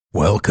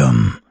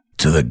Welcome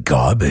to the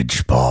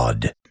Garbage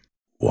Pod.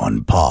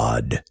 One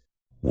pod,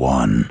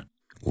 one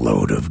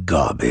load of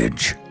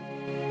garbage.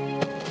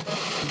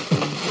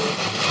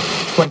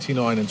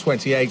 29 and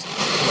 28.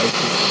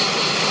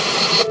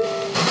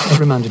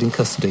 Remanded in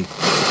custody.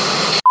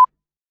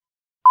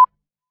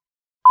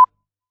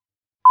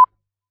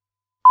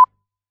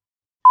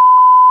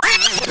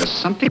 There's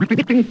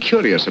something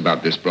curious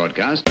about this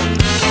broadcast.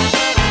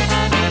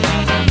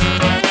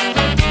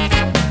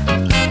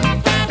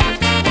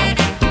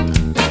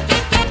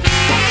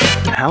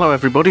 Hello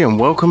everybody and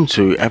welcome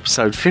to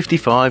episode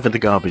 55 of the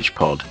Garbage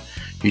Pod.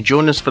 You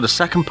join us for the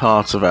second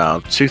part of our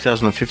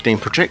 2015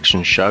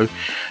 prediction show,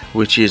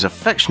 which is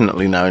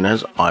affectionately known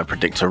as I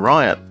Predict a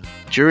Riot.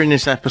 During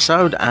this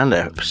episode and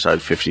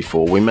episode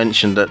 54, we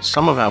mentioned that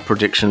some of our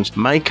predictions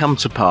may come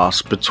to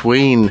pass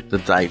between the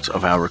date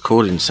of our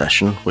recording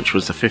session, which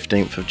was the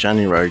 15th of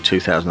January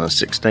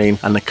 2016,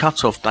 and the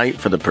cut-off date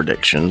for the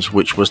predictions,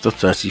 which was the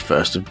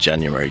 31st of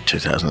January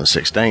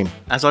 2016.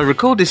 As I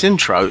record this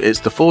intro,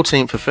 it's the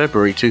 14th of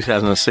February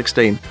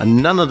 2016,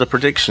 and none of the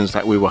predictions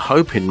that we were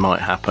hoping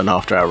might happen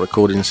after our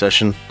recording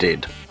session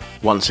did.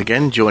 Once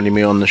again, joining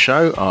me on the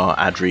show are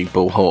Adri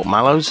Bullhawk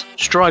Mallows,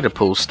 Strider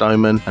Paul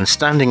Stoneman, and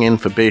standing in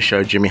for Beer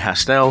Show Jimmy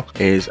Hastel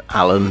is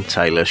Alan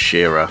Taylor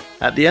Shearer.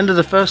 At the end of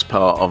the first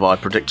part of I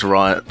Predict a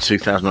Riot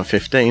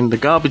 2015, the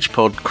Garbage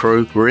Pod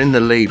crew were in the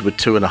lead with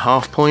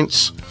 2.5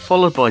 points,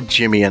 followed by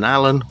Jimmy and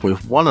Alan with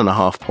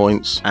 1.5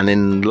 points, and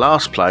in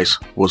last place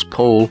was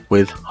Paul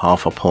with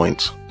 0.5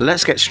 point.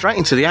 Let's get straight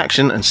into the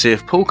action and see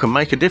if Paul can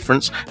make a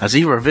difference as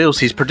he reveals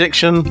his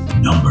prediction.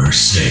 Number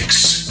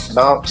 6.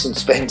 Marks and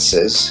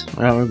Spencer's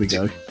Oh, there we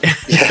go. to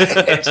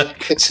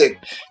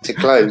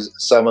close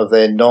some of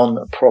their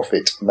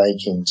non-profit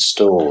making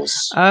stores.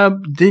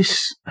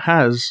 This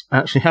has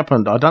actually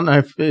happened. I don't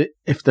know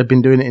if they've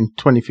been doing it in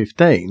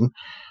 2015,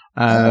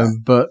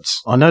 but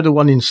I know the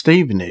one in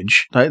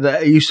Stevenage,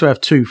 they used to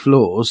have 2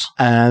 floors,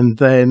 and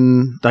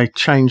then they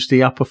changed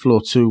the upper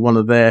floor to one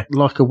of their,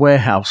 like a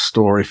warehouse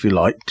store, if you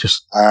like,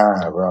 just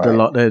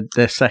Right.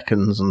 their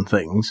seconds and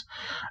things.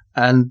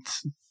 And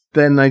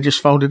then they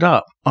just folded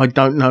up. I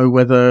don't know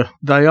whether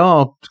they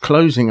are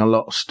closing a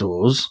lot of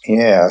stores.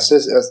 Yeah, it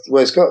says,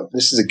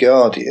 this is a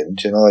Guardian,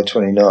 July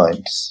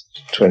 29th,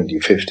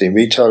 2015.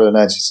 Retailer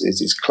announces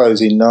it's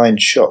closing 9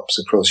 shops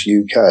across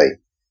UK.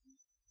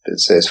 But it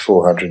says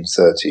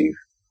 430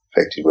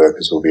 affected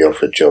workers will be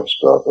offered jobs,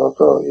 blah, blah,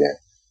 blah, yeah.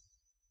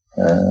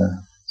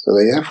 So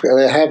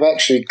they have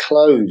actually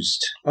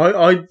closed.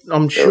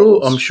 I'm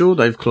sure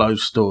they've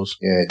closed stores.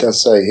 Yeah, it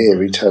does say here,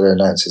 retailer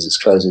announces it's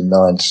closing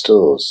 9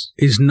 stores.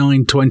 Is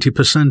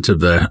 20%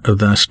 of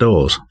their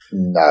stores?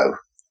 No.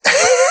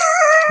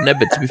 No,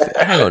 but to be fair,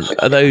 hang on.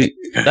 Although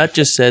that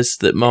just says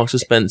that Marks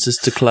and Spencer's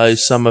to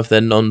close some of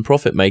their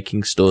non-profit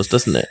making stores,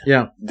 doesn't it?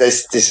 Yeah.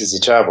 This is the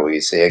trouble, you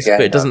see. Again,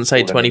 But it doesn't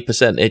say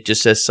 20%. It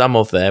just says some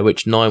of there,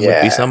 which 9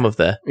 would be some of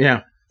there.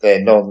 Yeah. They're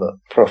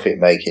non-profit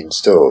making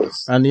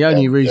stores. And the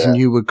only reason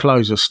you would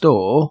close a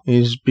store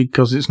is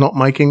because it's not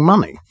making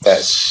money.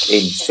 That's,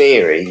 in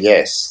theory,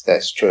 yes,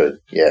 that's true,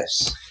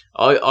 yes.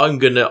 I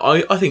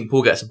think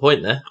Paul gets a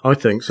point there. I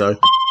think so.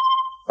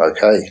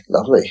 Okay,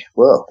 lovely.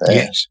 Well,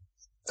 Yes.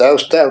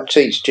 That'll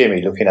teach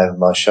Jimmy looking over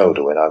my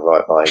shoulder when I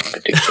write my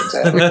predictions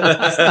out.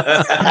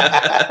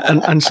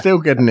 and still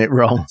getting it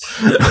wrong.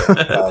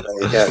 Oh,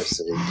 there you go.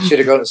 So you should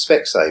have gone to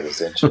Specsavers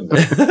then, shouldn't you?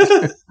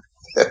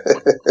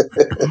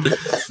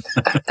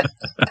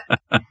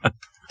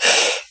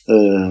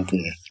 Oh,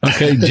 dear.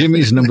 Okay,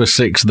 Jimmy's number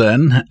 6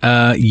 then.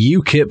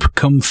 UKIP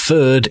come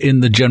third in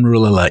the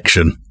general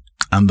election.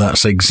 And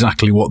that's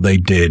exactly what they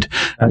did,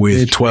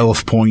 with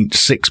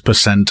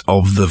 12.6%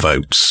 of the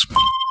votes.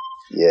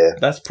 Yeah.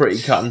 That's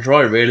pretty cut and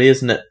dry, really,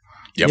 isn't it?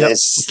 Yep.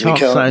 Yes, Can't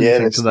say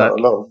anything there's to that.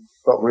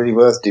 not really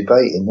worth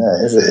debating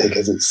there, is it?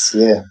 Because it's,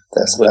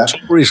 that's what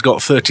happened. Tories got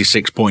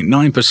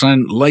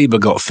 36.9%, Labour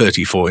got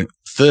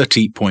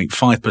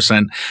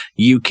 30.5%,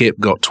 UKIP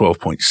got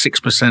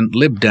 12.6%,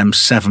 Lib Dem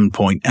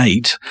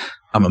 7.8%.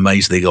 I'm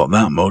amazed they got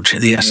that much.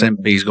 The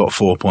SNP's got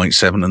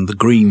 4.7%, and the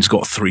Greens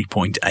got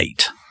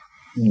 3.8%.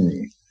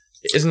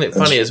 Isn't it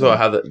funny as well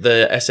how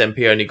the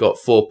SNP only got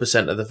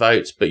 4% of the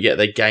votes, but yet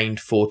they gained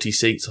 40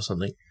 seats or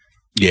something?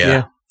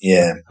 Yeah.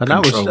 Yeah. And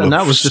that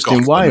was just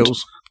in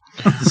Wales.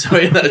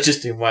 Sorry, that was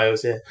just in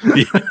Wales, yeah.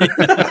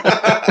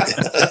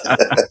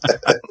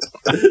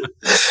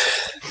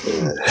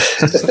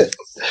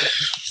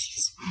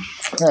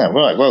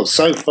 Right. Well,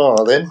 so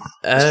far then,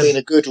 it's been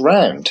a good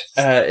round.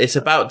 It's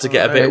about to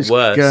get a bit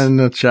worse. It's going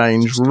to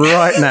change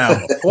right now.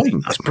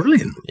 That's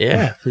brilliant.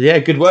 Yeah.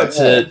 Good work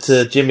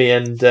to Jimmy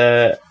and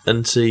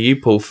to you,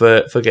 Paul,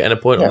 for getting a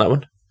point on that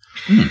one.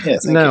 Yeah,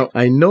 Now,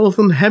 a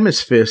Northern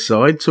Hemisphere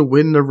side to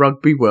win the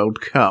Rugby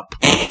World Cup.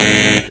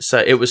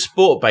 So it was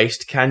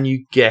sport-based. Can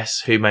you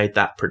guess who made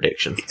that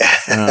prediction?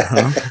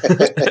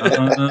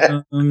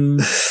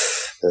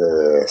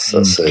 Yes,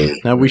 I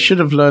see. Now, we should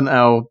have learned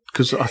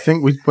because I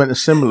think we went a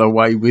similar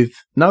way with...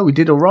 No, we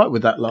did all right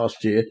with that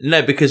last year.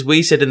 No, because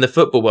we said in the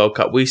Football World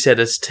Cup, we said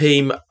a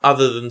team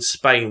other than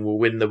Spain will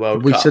win the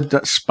World Cup. We said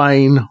that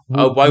Spain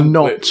will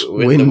not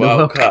win the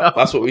World Cup.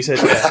 That's what we said,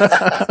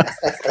 yeah.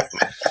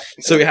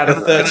 So we had a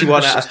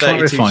 31 out of 32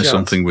 clarify chance.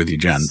 something with you,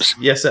 gents.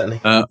 Yes,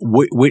 certainly.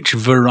 Which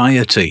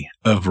variety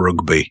of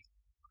rugby?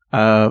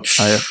 Does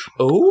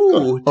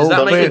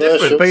that make a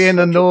difference? Being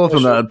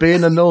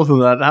a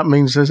northerner, that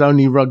means there's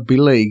only rugby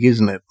league,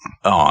 isn't it?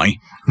 Aye.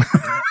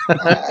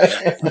 But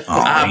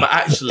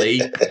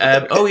actually,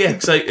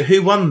 so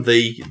who won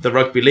the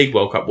Rugby League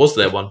World Cup? Was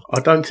there one?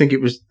 I don't think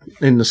it was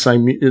in the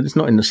same... It's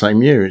not in the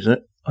same year, is it?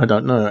 I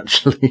don't know,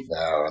 actually. No,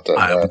 I don't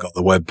know. I haven't got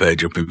the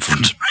webpage up in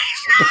front of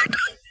me.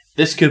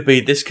 This could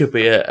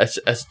be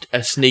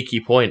a sneaky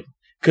point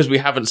because we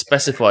haven't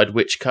specified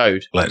which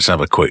code. Let's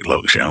have a quick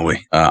look, shall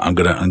we? I'm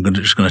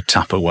just gonna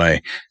tap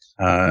away.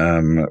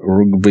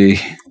 Rugby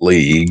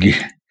League,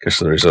 because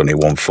there is only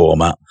one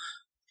format.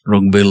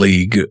 Rugby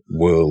League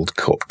World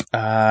Cup.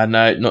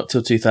 No, not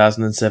till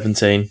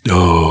 2017.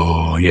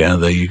 Oh, yeah,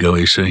 there you go.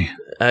 You see.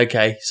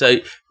 Okay, so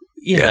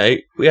you know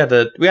we had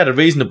a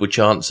reasonable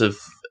chance of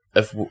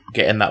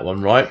getting that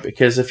one right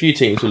because a few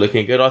teams were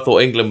looking good. I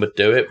thought England would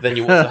do it, but then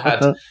you also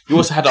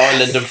had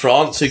Ireland and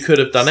France who could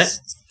have done it.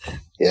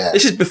 Yeah.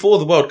 This is before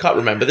the World Cup.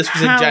 Remember, this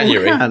was in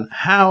January.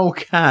 How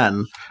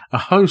can a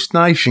host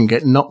nation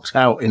get knocked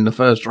out in the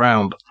first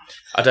round?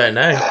 I don't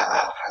know.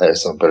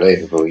 That's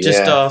unbelievable.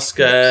 Just ask.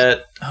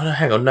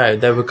 Hang on. No,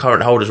 they were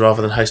current holders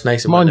rather than host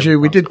nation. Mind you,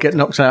 we did get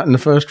knocked out in the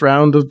first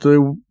round of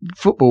the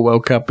Football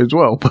World Cup as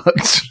well,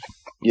 but.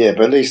 Yeah,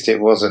 but at least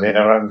it wasn't in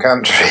our own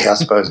country. I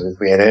suppose if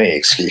we had any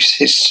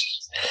excuses,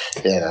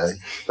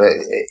 But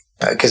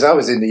because I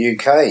was in the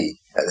UK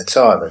at the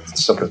time, and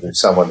with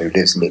someone who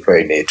lives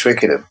very near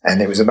Twickenham,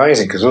 and it was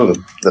amazing because all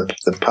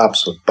the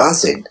pubs were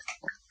buzzing.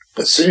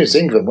 But as soon as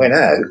England went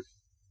out,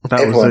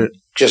 everyone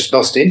just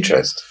lost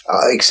interest,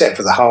 except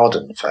for the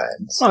hardened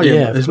fans. Oh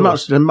yeah, there's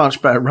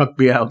much better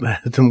rugby out there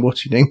than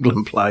watching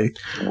England play.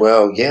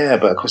 Well, yeah,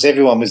 but of course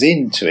everyone was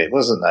into it,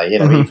 wasn't they?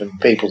 Even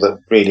people that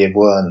really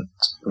weren't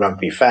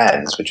rugby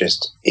fans were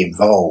just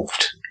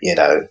involved.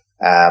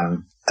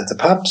 And the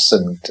pubs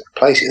and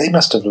places, they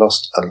must have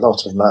lost a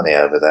lot of money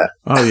over that.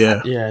 Oh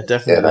yeah, yeah,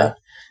 definitely.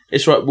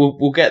 It's right.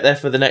 We'll get there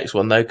for the next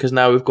one though, because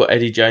now we've got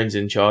Eddie Jones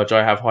in charge.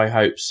 I have high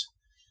hopes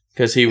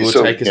because he will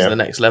take us to the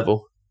next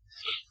level.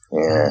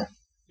 Yeah.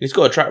 He's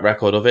got a track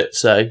record of it,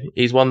 so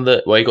he's won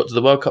he got to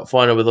the World Cup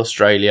final with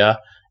Australia.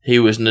 He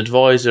was an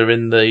advisor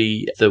in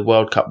the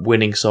World Cup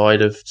winning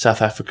side of South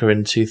Africa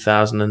in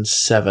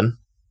 2007.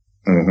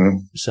 Mm-hmm.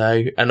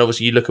 So, and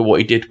obviously you look at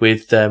what he did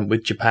with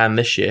Japan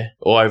this year,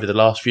 or over the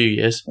last few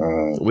years,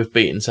 with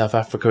beating South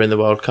Africa in the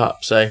World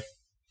Cup. So,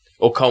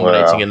 or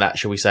culminating in that,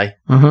 shall we say?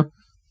 Mm-hmm.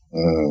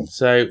 Mm.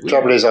 So, the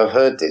trouble is, I've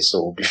heard this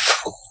all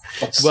before.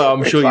 Well,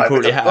 I'm sure you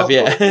probably have,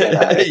 yeah.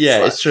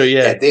 It's true,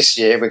 yeah. This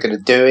year we're going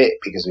to do it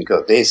because we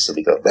got this and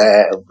we got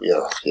that.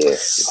 Yeah.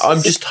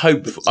 I'm just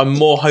I'm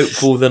more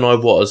hopeful than I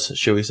was,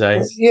 shall we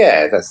say?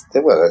 Yeah, that's.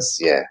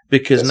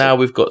 Because now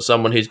we've got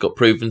someone who's got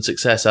proven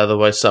success.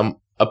 Otherwise,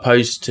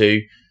 opposed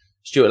to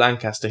Stuart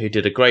Lancaster, who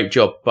did a great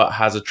job but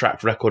has a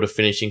track record of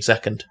finishing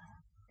second.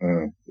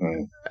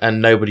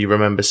 And nobody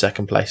remembers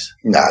second place.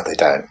 No, they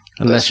don't.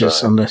 Unless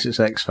it's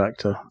X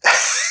Factor.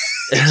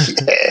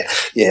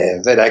 Yeah,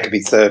 then I could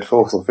be third,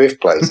 fourth, or fifth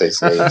place. They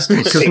say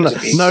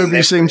because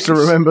nobody seems to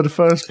remember the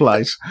first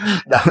place.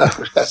 No,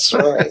 that's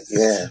right.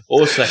 Yeah,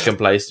 or second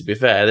place. To be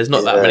fair, there's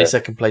not that many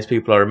second place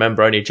people I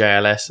remember. Only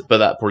JLS, but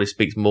that probably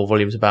speaks more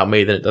volumes about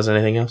me than it does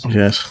anything else.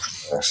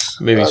 Yes.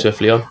 Moving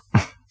swiftly on.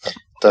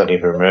 Don't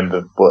even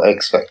remember what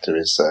X Factor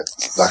is.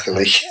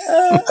 Luckily.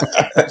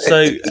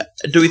 So,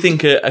 do we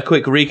think a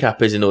quick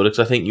recap is in order?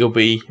 Because I think you'll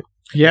be.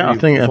 Yeah, I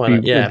think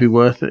it'd be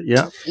worth it,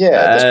 yeah.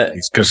 Yeah.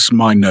 Because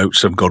my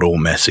notes have got all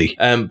messy.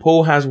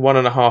 Paul has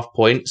 1.5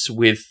 points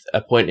with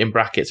a point in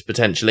brackets,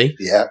 potentially.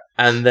 Yeah.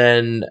 And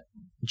then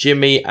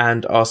Jimmy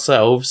and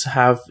ourselves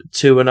have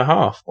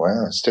 2.5.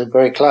 Wow, still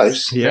very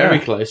close. Yeah. Very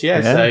close,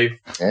 yeah. So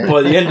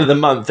by the end of the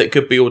month, it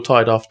could be all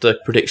tied after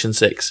prediction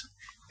 6.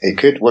 It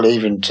could,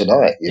 even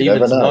tonight. You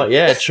never know.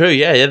 Yeah, true,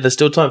 yeah. There's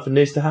still time for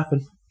news to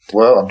happen.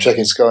 Well, I'm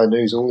checking Sky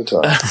News all the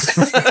time.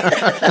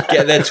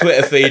 Get their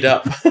Twitter feed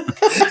up.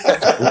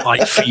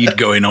 Light feed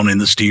going on in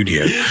the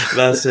studio.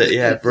 That's it,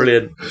 yeah,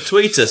 brilliant.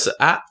 Tweet us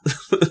at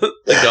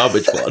the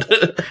Garbage Pod.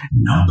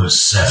 Number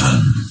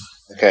 7.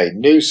 Okay,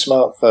 new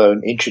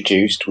smartphone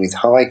introduced with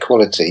high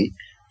quality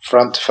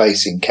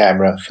front-facing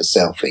camera for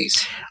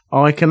selfies.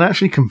 I can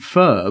actually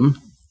confirm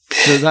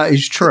that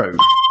is true.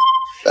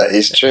 That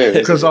is true.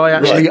 Because I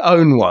actually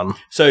own one.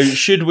 So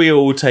should we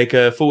all take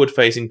a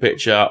forward-facing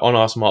picture on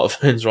our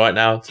smartphones right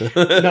now?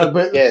 No,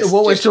 but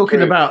what we're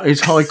talking about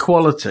is high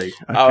quality.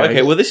 Okay? Oh,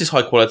 okay. Well, this is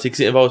high quality because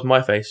it involves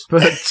my face.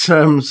 But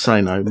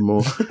say no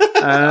more.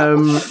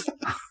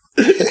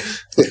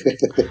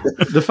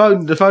 The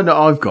phone that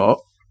I've got,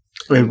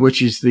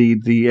 which is the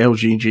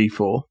LG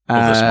G4. The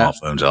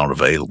smartphones are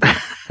available.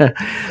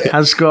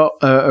 Has got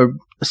a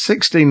a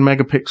 16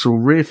 megapixel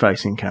rear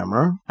facing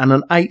camera and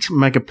an 8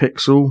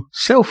 megapixel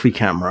selfie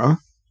camera.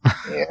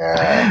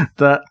 Yeah.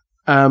 That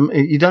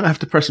you don't have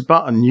to press a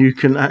button. You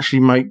can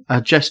actually make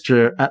a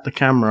gesture at the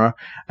camera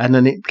and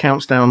then it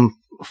counts down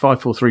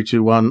 5, 4, 3,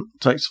 2, 1,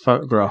 takes a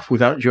photograph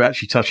without you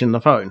actually touching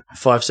the phone.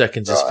 5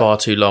 seconds is far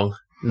too long.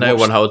 No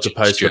one holds a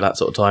pose for that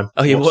sort of time.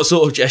 Oh, yeah, what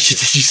sort of gesture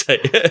did you say?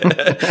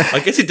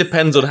 I guess it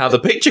depends on how the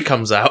picture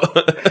comes out.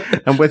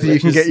 And whether you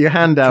can get your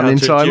hand down in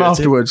time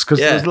afterwards. Because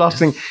the last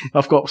thing,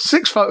 I've got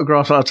 6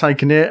 photographs that I've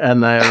taken here,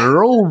 and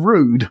they're all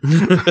rude.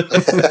 But,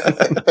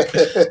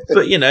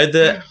 you know,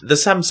 the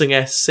Samsung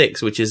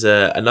S6, which is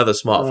another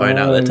smartphone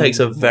out there, takes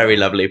a very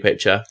lovely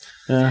picture.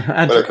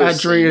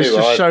 Adri has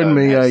just shown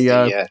me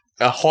a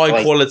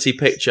high-quality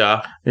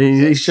picture.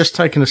 He's just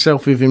taken a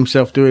selfie of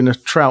himself doing a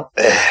trout.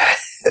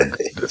 For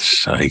goodness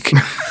sake. Do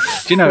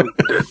you know,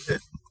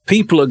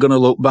 people are going to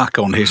look back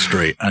on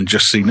history and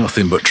just see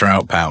nothing but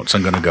trout pouts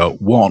and going to go,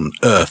 what on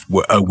earth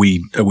are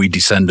we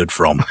descended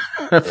from?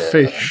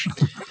 Fish.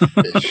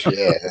 Fish,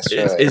 yeah, that's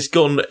right. It's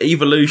gone,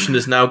 evolution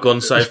has now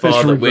gone so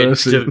far that we're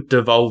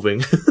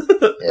devolving.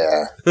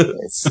 Yeah.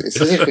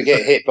 It's as if we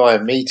get hit by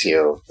a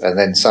meteor and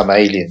then some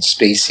alien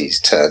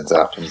species turns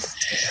up. And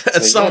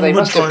they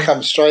must have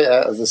come straight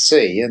out of the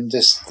sea and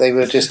they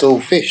were just all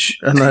fish.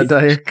 And do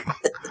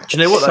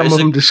you know what? Some of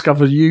them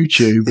discover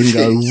YouTube and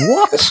go,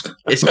 what?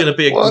 It's going to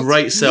be a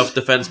great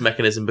self-defense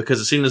mechanism because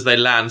as soon as they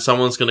land,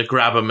 someone's going to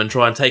grab them and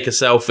try and take a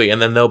selfie and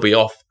then they'll be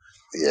off.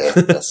 Yeah,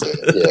 that's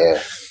it. Yeah.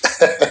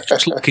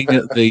 Just looking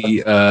at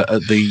the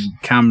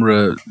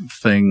camera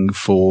thing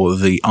for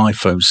the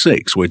iPhone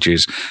 6, which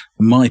is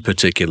my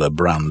particular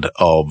brand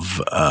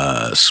of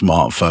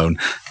smartphone,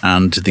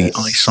 and the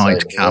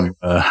EyeSight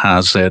camera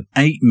has an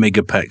 8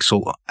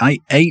 megapixel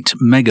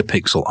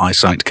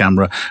EyeSight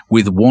camera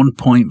with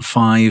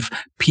 1.5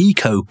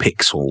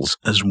 picopixels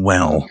as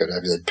well. Could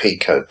have the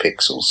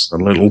picopixels. The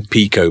little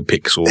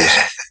picopixels.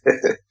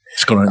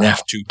 It's got an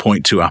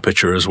f2.2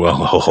 aperture as well.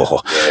 Oh,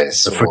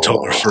 yes. The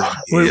photographer.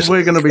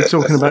 We're going to be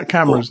talking about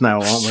cameras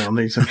now, aren't we, on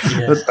these?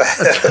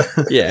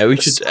 Yeah, we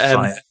should.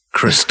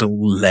 Crystal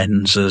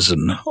lenses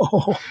and.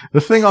 The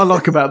thing I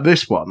like about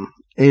this one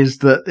is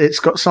that it's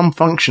got some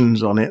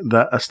functions on it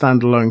that a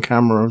standalone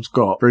camera has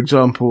got. For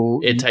example,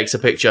 it takes a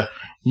picture.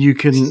 You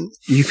can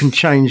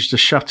change the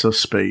shutter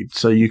speed,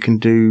 so you can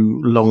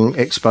do long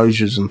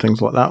exposures and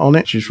things like that on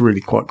it, which is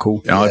really quite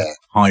cool. Yeah.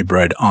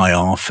 Hybrid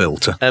IR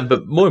filter.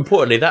 But more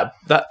importantly, that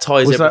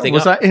ties everything up.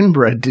 Was that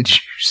inbred, did you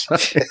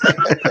say?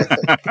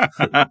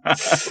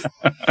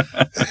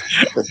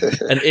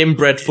 An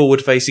inbred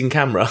forward-facing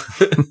camera.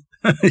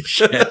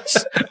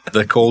 Yes.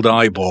 They're called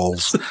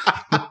eyeballs.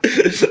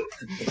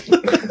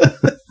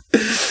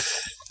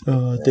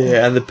 Oh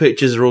dear, and the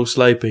pictures are all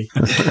slopey.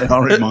 They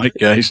are in my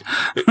case.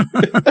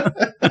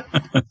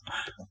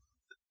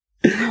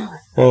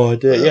 Oh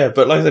dear, yeah,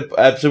 but like I said,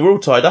 so we're all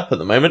tied up at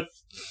the moment.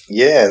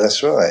 Yeah,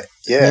 that's right.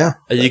 Yeah.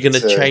 Are you going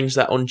to change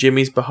that on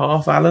Jimmy's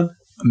behalf, Alan?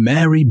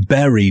 Mary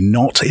Berry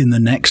not in the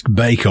next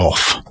Bake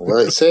Off. Well,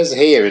 it says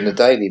here in the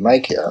Daily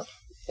Make-Up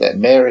that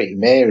Mary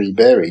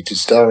Berry to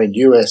star in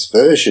US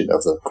version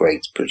of the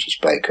Great British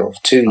Bake Off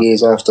 2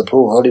 years after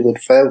Paul Hollywood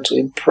failed to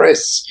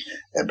impress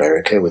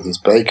America with his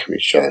bakery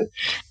show.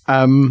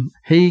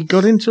 He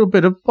got into a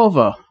bit of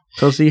bother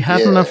because he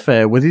had an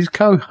affair with his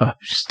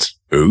co-host.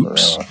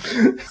 Oops.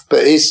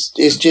 But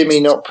is Jimmy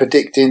not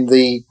predicting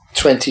the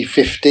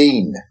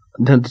 2015?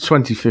 The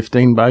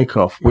 2015 Bake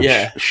Off, which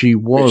she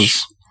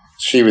was.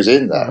 She was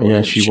in that.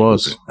 Yeah, she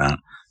was.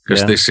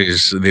 Because this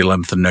is the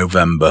 11th of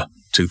November,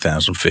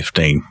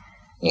 2015.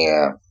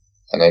 Yeah.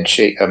 And then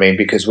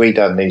because we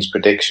done these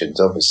predictions,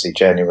 obviously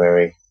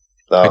January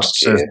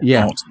last year.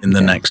 Not in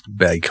the next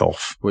Bake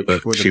Off, which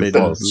would she have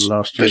been was.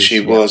 Last year. But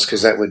she was,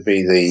 because that would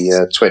be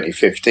the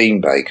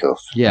 2015 Bake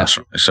Off. Yeah. That's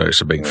right. So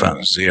it's a big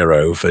fat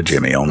 0 for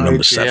Jimmy on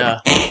number 7.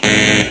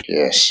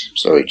 Yes.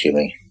 Sorry,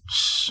 Jimmy.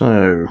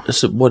 So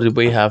what did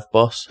we have,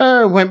 boss?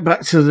 Went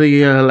back to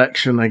the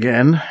election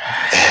again,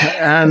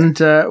 and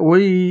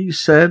we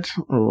said,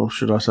 or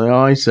should I say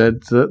I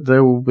said, that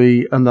there will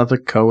be another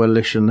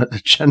coalition at the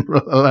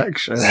general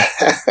election.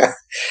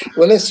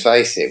 Well, let's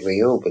face it,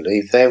 we all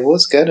believe there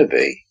was going to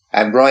be.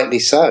 And rightly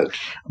so.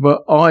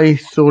 But I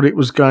thought it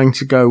was going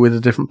to go with a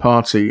different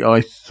party.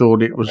 I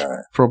thought it was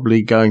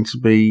probably going to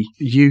be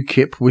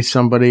UKIP with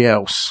somebody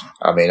else.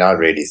 I mean, I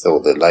really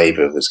thought that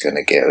Labour was going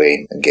to go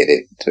in and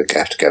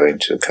have to go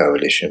into a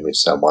coalition with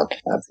someone.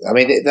 I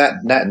mean,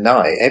 that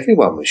night,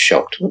 everyone was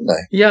shocked, weren't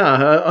they?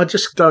 Yeah, I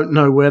just don't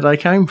know where they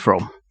came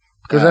from.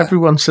 Because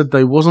everyone said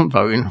they wasn't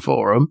voting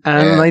for them,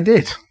 and they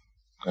did.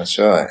 That's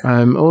right.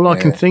 All I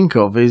can think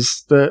of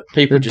is that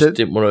people just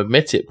didn't want to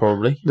admit it,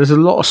 probably. There's a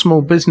lot of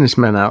small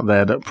businessmen out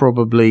there that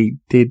probably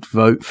did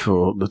vote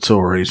for the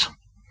Tories.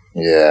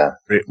 Yeah.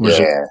 It was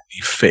already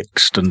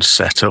fixed and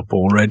set up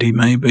already,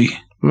 maybe.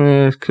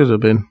 Yeah, it could have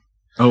been.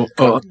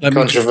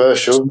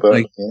 Controversial,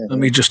 but let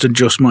me just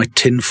adjust my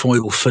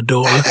tinfoil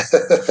fedora.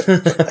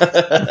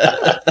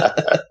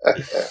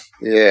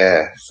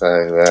 Yeah,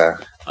 so...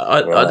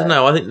 I don't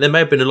know. I think there may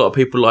have been a lot of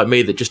people like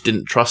me that just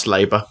didn't trust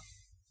Labour.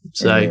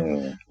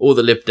 So all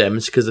the Lib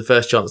Dems, because the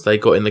first chance they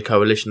got in the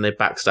coalition, they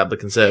backstabbed the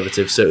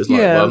Conservatives. So it was like,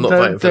 well, I'm not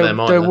voting for them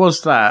either. There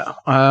was that.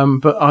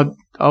 But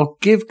I'll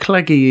give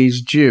Cleggy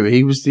his due.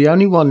 He was the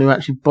only one who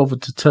actually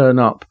bothered to turn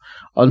up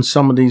on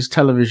some of these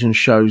television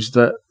shows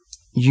that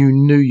you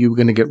knew you were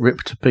going to get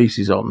ripped to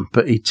pieces on,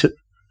 but he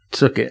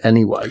took it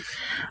anyway.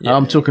 Yeah.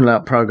 I'm talking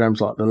about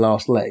programs like The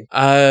Last Leg.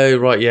 Oh,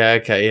 right, yeah,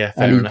 okay, yeah.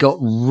 And he got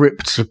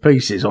ripped to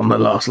pieces on The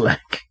Last Leg.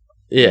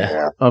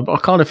 Yeah. I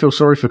kind of feel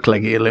sorry for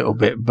Cleggy a little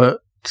bit, but...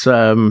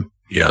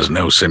 he has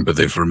no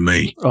sympathy from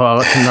me. Oh,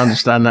 I can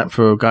understand that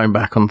for going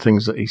back on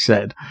things that he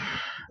said.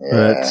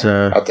 Yeah. But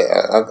I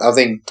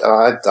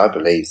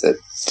believe that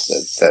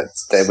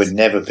there would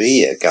never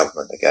be a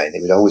government again.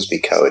 It would always be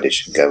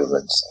coalition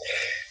governments.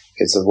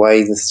 It's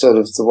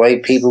the way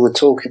people were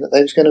talking that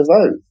they was going to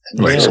vote.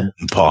 Well, it's a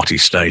party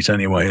state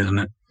anyway, isn't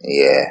it?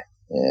 Yeah.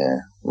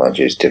 Mind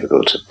you, it's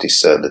difficult to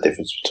discern the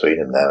difference between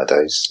them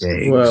nowadays.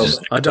 Well,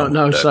 I don't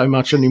know so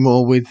much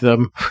anymore with the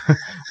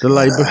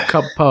Labour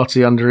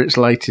Party under its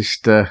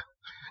latest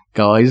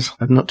guys.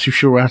 I'm not too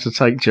sure how to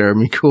take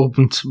Jeremy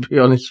Corbyn, to be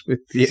honest with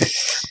you.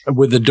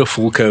 With a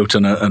duffel coat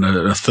and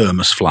a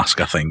thermos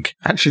flask, I think.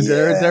 Actually,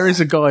 there is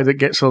a guy that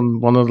gets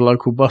on one of the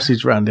local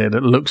buses around here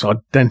that looks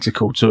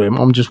identical to him.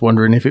 I'm just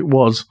wondering if it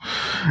was.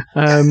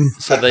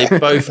 So they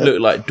both look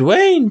like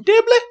Dwayne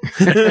Dibley?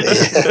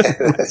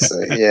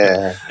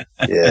 Yeah.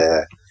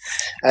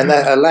 And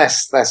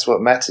alas, that's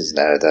what matters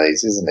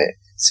nowadays, isn't it?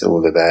 It's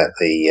all about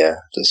the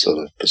sort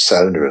of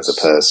persona of the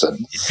person.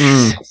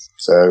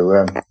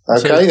 So,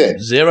 okay then.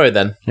 0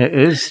 then. It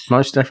is,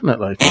 most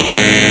definitely.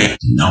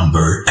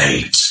 Number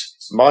 8.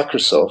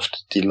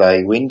 Microsoft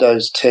delay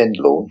Windows 10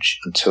 launch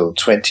until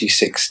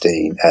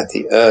 2016 at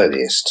the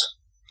earliest.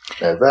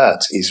 Now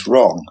that is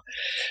wrong,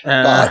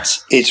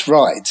 but it's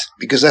right,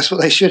 because that's what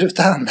they should have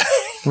done.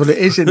 Well, it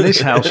is in this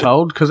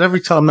household, because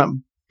every time that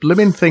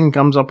blimmin' thing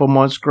comes up on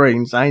my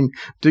screen saying,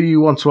 do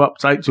you want to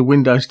update to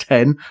Windows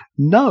 10?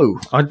 No,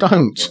 I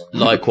don't.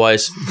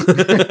 Likewise.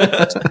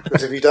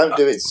 Because if you don't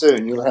do it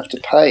soon, you'll have to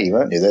pay,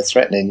 won't you? They're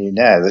threatening you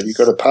now that you've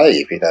got to pay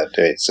if you don't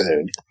do it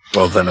soon.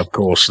 Well, then, of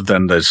course,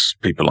 there's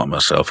people like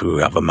myself who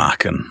have a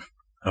Mac and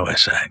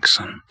OS X.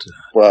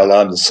 Well,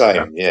 I'm the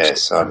same.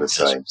 Yes, I'm the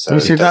same. So you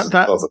see, that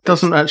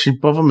doesn't actually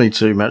bother me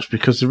too much,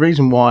 because the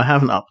reason why I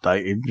haven't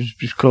updated is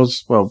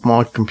because, well,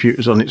 my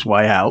computer's on its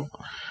way out.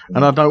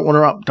 And I don't want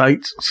to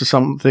update to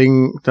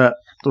something that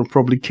will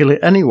probably kill it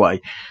anyway.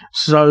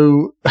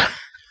 So...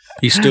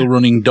 You're still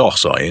running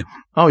DOS, are you?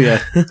 Oh,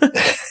 yeah.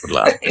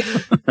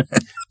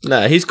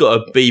 No, he's got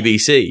a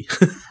BBC.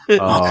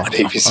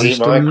 BBC I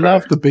used to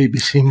love the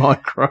BBC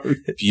Micro.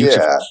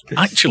 Beautiful. Yeah.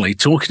 Actually,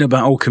 talking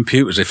about old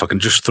computers, if I can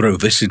just throw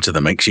this into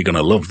the mix, you're going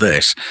to love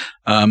this.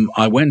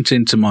 I went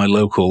into my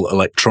local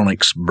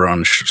electronics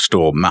branch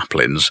store,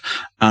 Maplin's,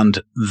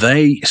 and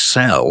they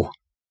sell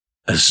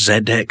a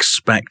ZX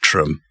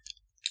Spectrum.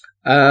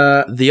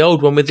 The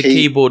old one with the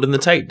keyboard and the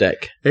tape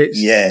deck.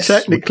 Yes.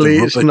 Technically,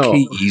 it's not.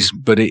 Keys,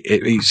 but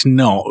it's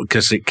not,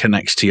 because it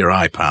connects to your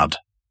iPad.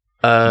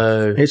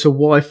 It's a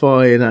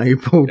Wi-Fi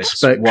enabled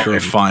Spectrum.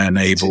 Wi-Fi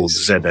enabled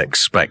ZX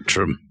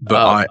Spectrum.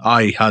 But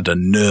I had a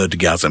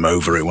nerdgasm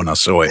over it when I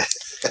saw it.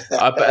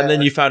 And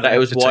then you found out it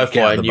was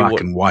Wi-Fi, and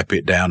and wipe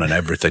it down and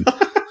everything.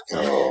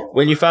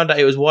 When you found out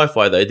it was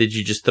Wi-Fi, though, did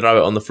you just throw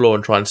it on the floor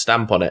and try and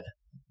stamp on it?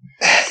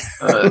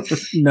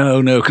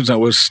 No, because I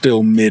was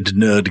still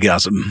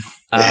mid-nerdgasm.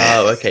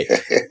 Oh, okay.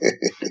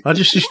 I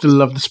just used to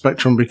love the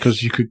Spectrum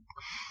because you could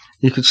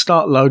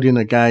start loading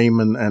a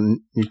game and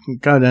you can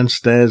go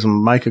downstairs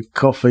and make a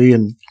coffee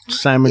and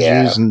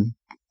sandwiches and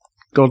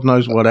God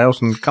knows what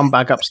else, and come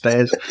back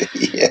upstairs.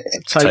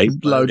 Tape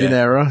loading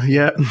error.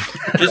 Yeah.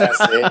 That's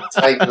it.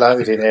 Tape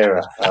loading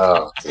error.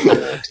 Oh,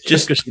 dear.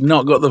 Just because you've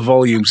not got the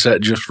volume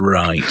set just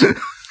right.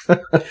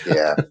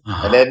 Yeah.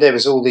 And then there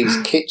was all these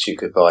kits you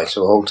could buy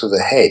to alter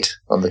the head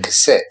on the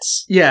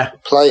cassettes. Yeah.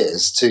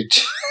 Players to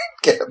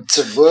get them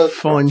to work.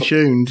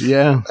 Fine-tuned,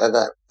 yeah. And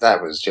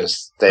that was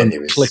just... Then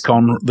it was...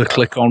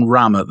 Click on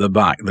RAM at the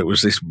back. There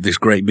was this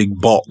great big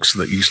box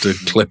that used to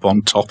clip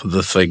on top of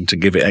the thing to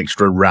give it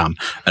extra RAM.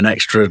 An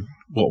extra...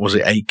 What was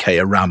it,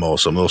 8K of RAM or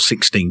something, or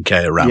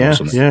 16K of RAM or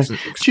something? Yeah.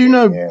 Do you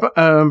know,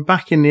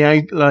 back in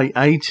the late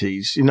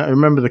 80s,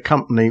 remember the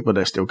company, well,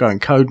 they're still going,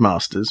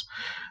 Codemasters.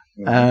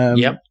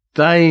 Yep.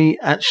 They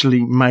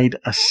actually made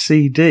a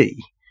CD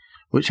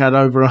which had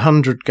over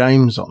 100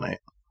 games on it,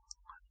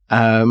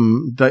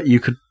 that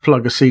you could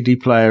plug a CD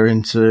player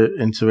into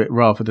it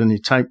rather than your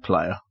tape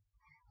player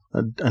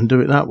and do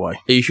it that way.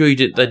 Are you sure they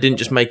didn't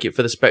just make it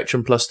for the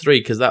Spectrum Plus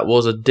 3? Because that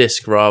was a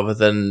disc rather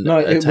than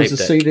a tape deck. No, it was a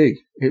CD.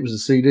 It was a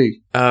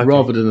CD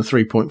rather than a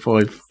 3.5.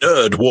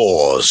 Nerd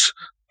Wars.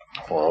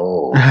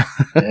 Oh,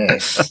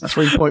 yes.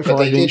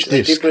 3.5-inch disc.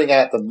 They did bring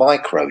out the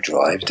micro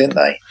drive, didn't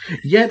they?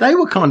 Yeah, they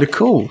were kind of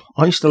cool.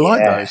 I used to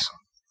like those.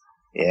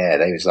 Yeah,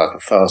 they was like a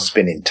fast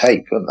spinning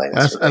tape, weren't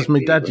they? As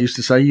my dad used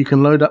to say, you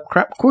can load up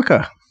crap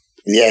quicker.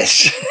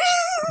 Yes.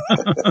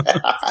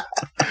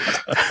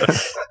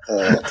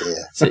 Dear.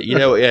 So, you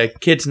know, yeah,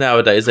 kids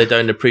nowadays, they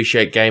don't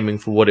appreciate gaming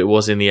for what it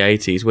was in the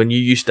 80s, when you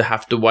used to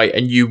have to wait,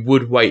 and you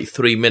would wait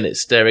 3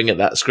 minutes staring at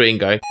that screen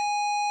going...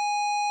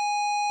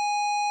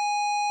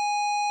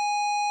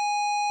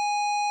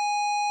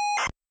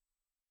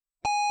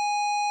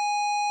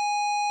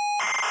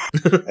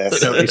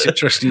 It's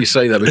interesting you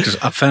say that, because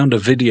I found a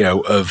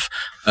video of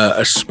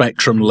a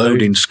Spectrum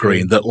loading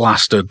screen that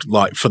lasted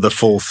like for the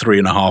full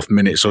 3.5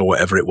 minutes or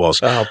whatever it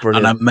was. Oh,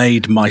 brilliant. And I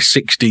made my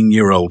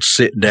 16-year-old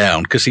sit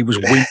down because he was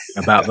weeping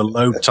about the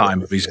load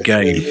time of his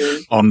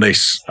game on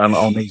this and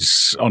on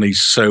his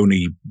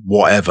Sony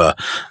whatever,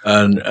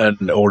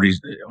 or is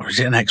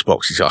it an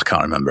Xbox? I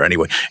can't remember.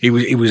 Anyway, he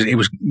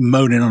was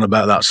moaning on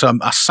about that. So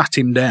I sat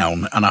him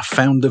down and I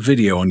found the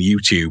video on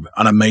YouTube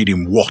and I made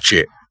him watch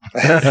it.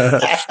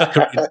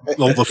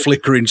 All the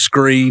flickering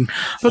screen,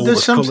 but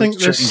there's something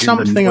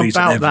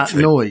about that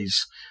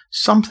noise,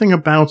 something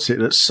about it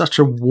that's such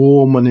a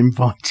warm and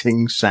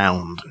inviting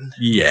sound.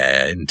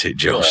 Yeah, isn't it,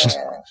 Josh?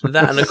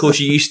 That, and of course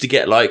you used to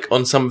get, like,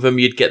 on some of them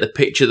you'd get the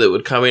picture that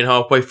would come in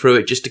halfway through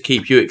it just to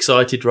keep you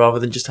excited rather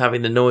than just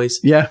having the noise.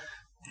 Yeah.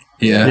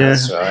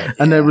 That's right.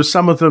 And there was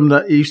some of them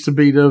that used to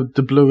be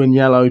the blue and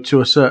yellow to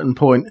a certain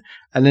point,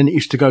 and then it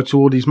used to go to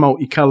all these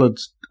multicoloured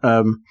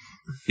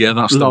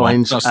that's lines, the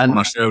one. That's the one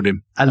I showed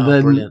him. And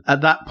then brilliant. At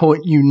that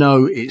point, you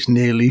know it's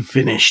nearly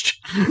finished.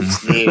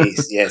 It's nearly,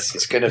 yes,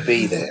 it's going to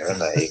be there,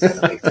 isn't it? You're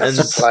going to have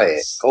to play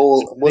it.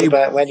 What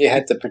about when you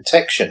had the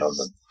protection on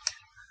them?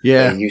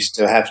 Yeah. You used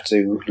to have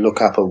to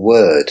look up a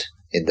word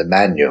in the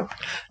manual.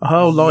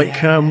 Oh,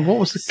 like, what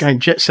was the game?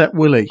 Jet Set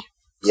Willy.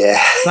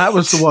 Yeah. That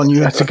was the one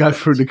you had to go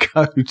through the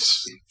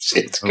codes.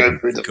 It's go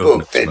through the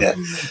book, didn't it?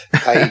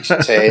 Page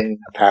 10,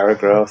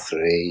 paragraph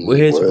 3,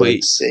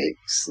 word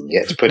 6, and you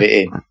had to put it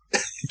in.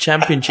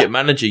 Championship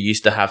Manager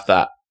used to have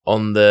that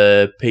on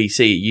the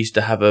PC. It used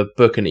to have a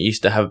book, and it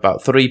used to have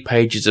about 3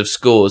 pages of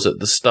scores at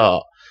the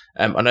start.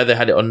 I know they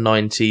had it on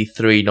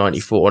 93,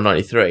 94, or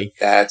 93.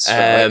 That's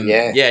right,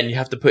 yeah. Yeah, and you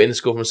have to put in the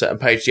score from a certain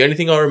page. The only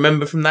thing I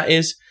remember from that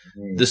is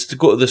the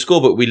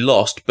scorebook we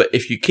lost, but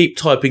if you keep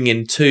typing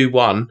in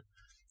 2-1,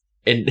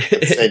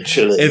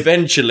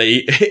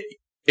 eventually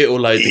it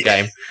will load the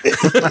game.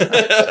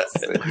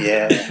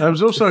 Yeah. There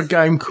was also a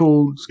game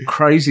called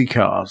Crazy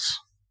Cars.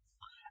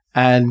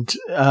 And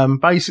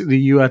basically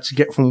you had to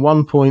get from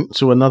one point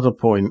to another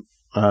point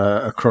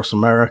across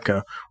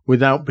America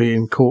without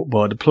being caught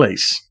by the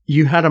police.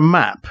 You had a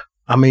map.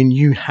 I mean,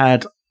 you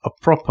had a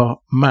proper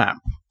map,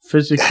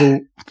 physical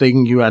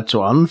thing you had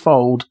to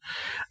unfold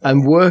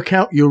and work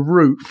out your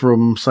route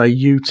from, say,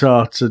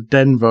 Utah to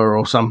Denver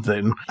or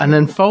something, and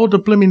then fold the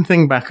blooming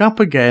thing back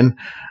up again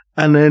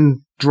and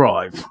then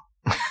drive.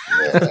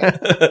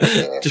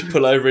 Just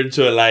pull over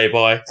into a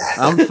lay-by,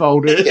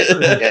 unfold it,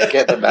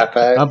 get the map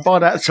out, and by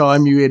that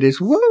time you hear this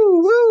woo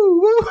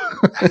woo woo.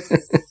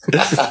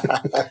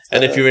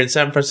 And if you're in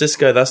San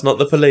Francisco, that's not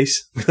the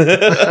police.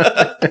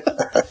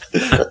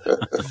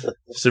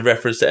 Just a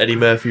reference to Eddie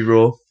Murphy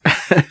Raw.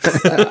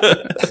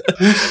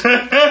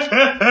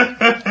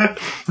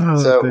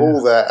 So dear.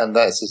 All that, and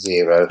that's a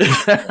 0.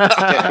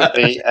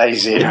 Definitely a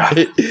 0.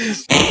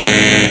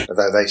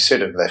 Although they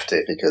should have left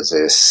it, because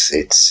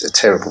it's a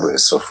terrible bit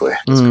of software.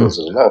 It's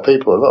causing a lot of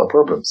people a lot of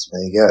problems.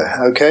 There you go.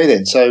 Okay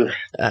then, so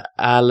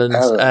Alan's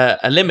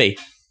Alimi.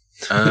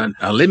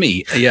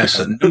 Alimi, yes.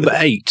 Number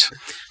 8.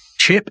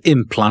 Chip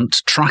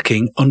implant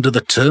tracking under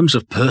the terms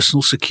of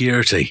personal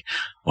security.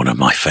 One of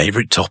my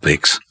favourite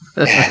topics.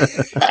 Now,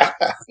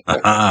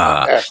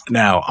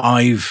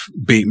 I've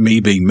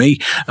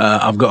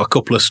got a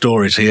couple of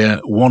stories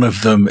here. One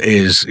of them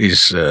is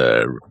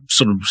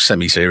sort of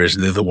semi-serious,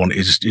 and the other one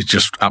is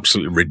just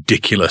absolutely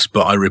ridiculous,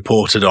 but I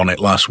reported on it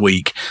last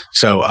week,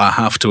 so I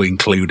have to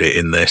include it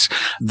in this.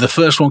 The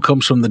first one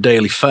comes from the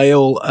Daily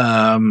Fail.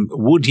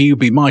 Would you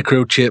be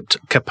microchipped?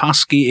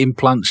 Kapowski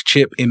implants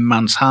chip in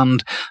man's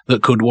hand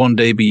that could one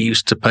day be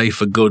used to pay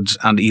for goods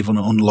and even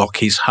unlock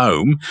his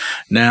home.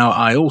 Now,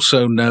 I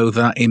also know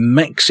that in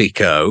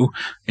Mexico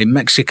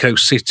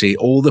City,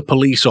 all the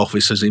police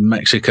officers in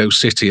Mexico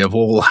City have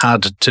all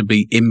had to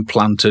be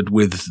implanted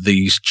with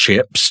these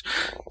chips.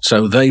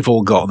 So they've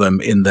all got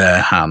them in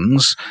their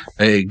hands.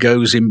 It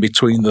goes in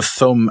between the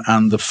thumb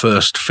and the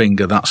first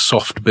finger, that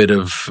soft bit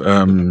of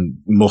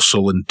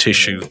muscle and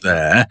tissue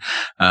there.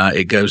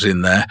 It goes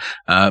in there.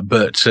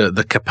 But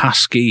the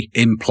Kapowski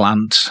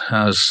implant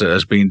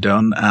has been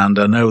done. And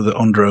I know that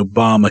under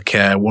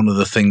Obamacare, one of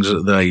the things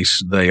that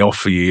they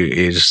offer you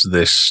is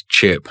this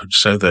chip,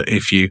 so that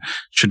if you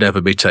should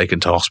ever be taken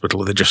to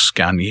hospital, they just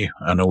scan you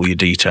and all your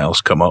details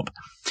come up.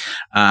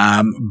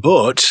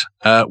 But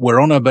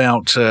we're on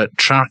about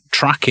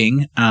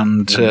tracking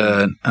and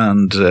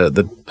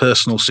the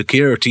personal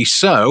security.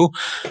 So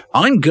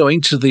I'm going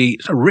to the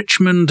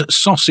Richmond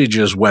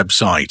Sausages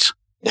website.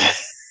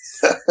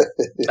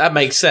 That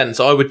makes sense.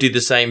 I would do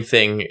the same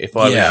thing if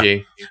I was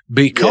you.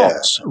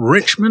 Because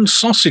Richmond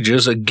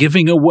Sausages are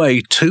giving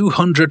away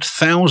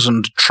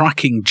 200,000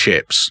 tracking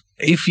chips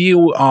if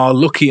you are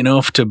lucky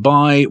enough to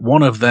buy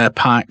one of their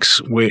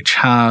packs, which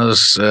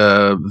has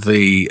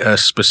the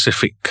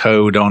specific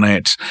code on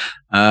it,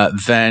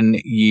 then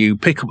you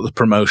pick up the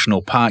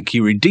promotional pack,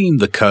 you redeem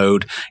the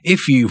code.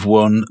 If you've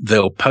won,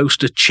 they'll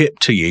post a chip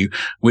to you,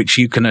 which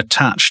you can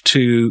attach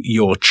to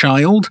your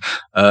child,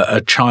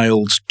 a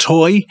child's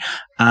toy,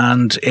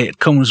 and it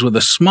comes with a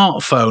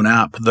smartphone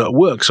app that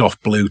works off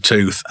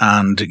Bluetooth,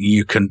 and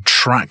you can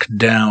track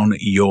down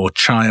your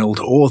child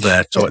or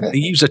their toy. They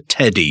use a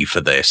teddy for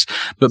this,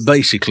 but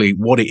basically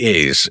what it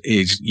is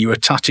you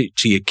attach it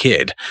to your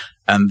kid,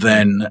 and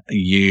then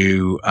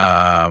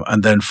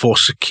and then for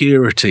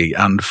security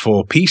and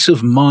for peace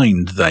of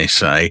mind, they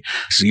say,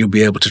 so you'll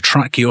be able to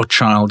track your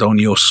child on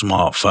your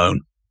smartphone,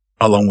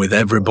 along with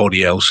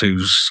everybody else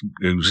who's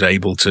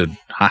able to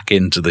hack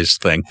into this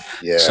thing.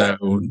 Yeah.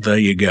 So there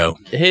you go.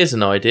 Here's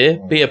an idea.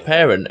 Be a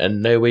parent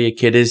and know where your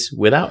kid is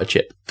without a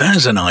chip.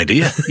 There's an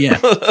idea, yeah.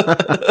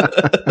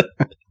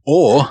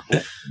 Or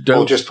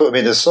just put them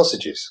in as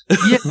sausages.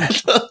 Yeah.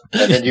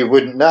 And then you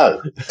wouldn't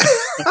know.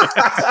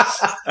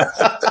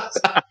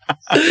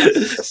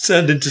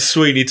 Turned into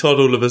Sweeney Todd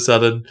all of a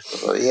sudden.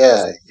 Well,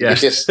 yeah. You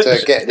just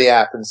get the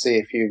app and see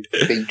if you've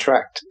been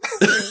tracked.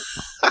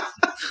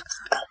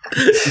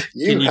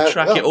 Can you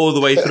track it all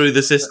the way through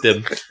the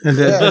system? And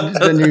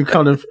then you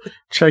kind of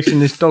chasing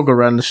this dog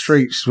around the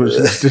streets with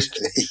just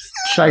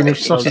chain of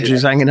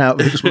sausages hanging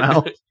out of his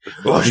mouth.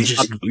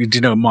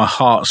 My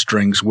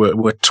heartstrings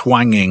were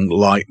twanging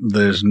like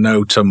there's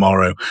no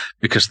tomorrow,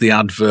 because the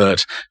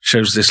advert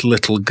shows this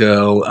little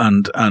girl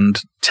and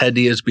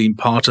Teddy has been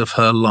part of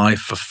her life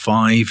for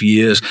 5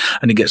 years,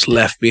 and he gets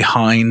left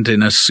behind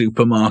in a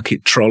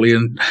supermarket trolley,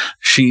 and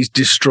she's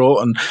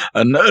distraught,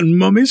 and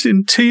Mummy's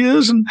in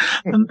tears, and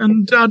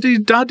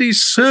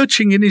Daddy's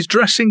searching in his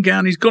dressing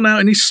gown. He's gone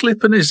out in his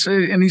slip and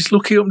he's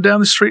looking up and down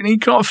the street, and he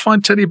can't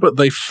find Teddy, but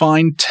they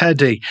find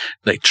Teddy.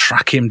 They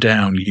track him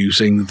down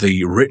using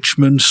the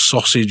Richmond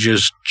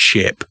Sausages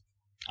chip.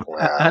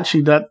 Wow.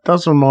 Actually, that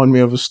does remind me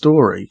of a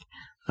story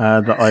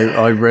that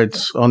I read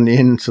on the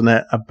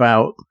internet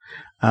about.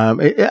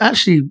 It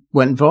actually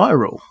went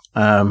viral,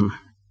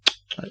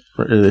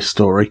 this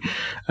story,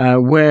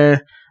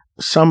 where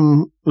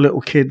some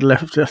little kid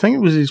left, I think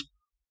it was his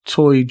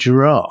toy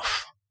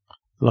giraffe,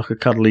 like a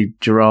cuddly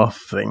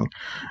giraffe thing,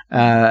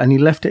 and he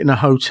left it in a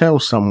hotel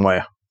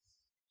somewhere.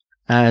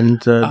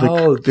 And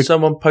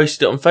someone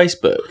posted it on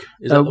Facebook.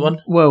 Is that the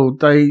one? Well,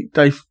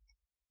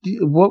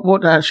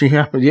 what actually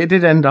happened? It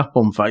did end up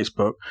on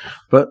Facebook,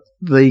 but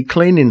the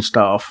cleaning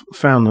staff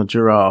found the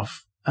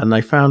giraffe, and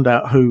they found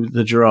out who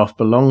the giraffe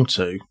belonged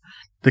to.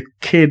 The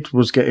kid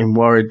was getting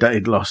worried that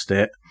he'd lost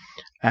it,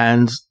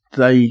 and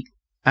they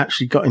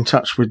actually got in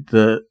touch with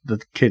the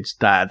kid's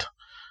dad,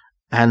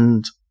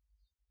 and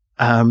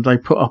they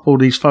put up all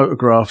these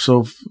photographs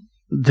of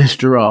this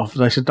giraffe.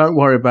 They said, don't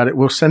worry about it,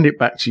 we'll send it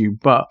back to you,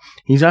 but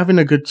he's having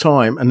a good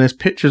time, and there's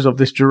pictures of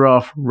this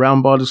giraffe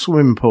round by the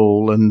swimming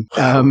pool and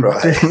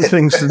different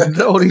things, and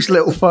all these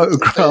little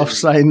photographs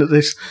saying that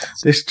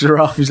this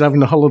giraffe is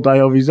having a holiday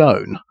of his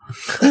own.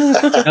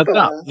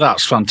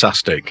 That's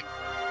fantastic.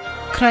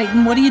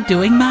 Crichton, what are you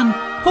doing, man?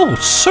 Oh,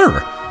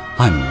 sir,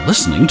 I'm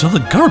listening to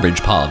the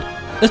Garbage Pod.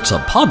 It's a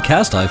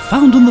podcast I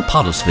found in the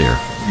podosphere.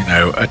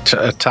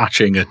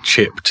 Attaching a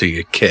chip to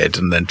your kid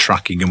and then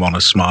tracking him on a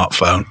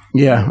smartphone.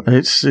 Yeah,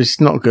 it's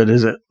not good,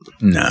 is it?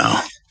 No.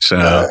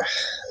 So,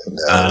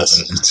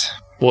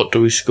 what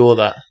do we score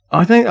that?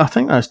 I think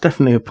that's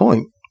definitely a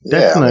point.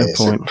 Definitely a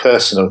point. It's a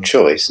personal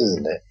choice,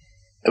 isn't it?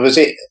 Was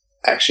it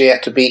actually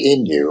had to be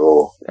in you,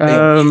 or?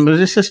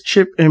 This is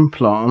chip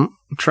implant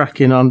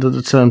tracking under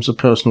the terms of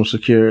personal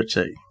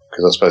security.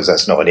 Because I suppose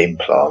that's not an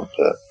implant,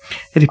 but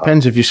it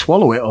depends if you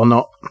swallow it or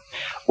not.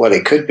 Well,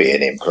 it could be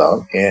an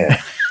implant,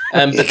 yeah.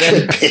 But then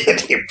could be an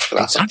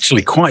implant. It's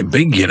actually quite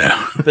big,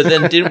 But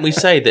then, didn't we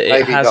say that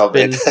it has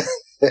been?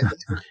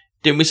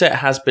 Didn't we say it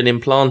has been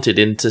implanted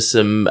into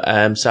some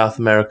South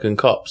American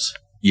cops?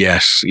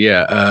 Yes,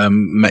 yeah.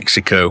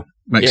 Mexico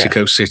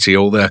City,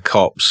 all their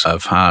cops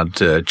have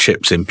had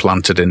chips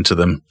implanted into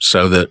them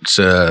so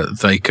that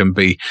they can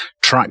be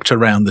tracked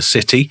around the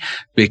city,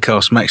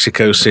 because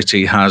Mexico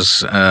City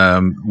has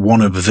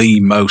one of the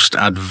most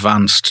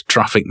advanced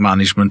traffic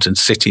management and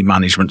city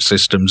management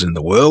systems in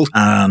the world.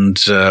 And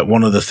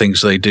one of the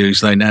things they do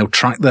is they now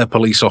track their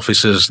police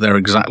officers, their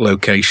exact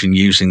location,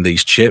 using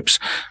these chips,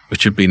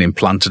 which have been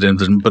implanted in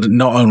them. But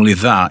not only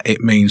that, it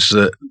means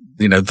that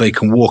they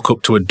can walk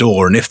up to a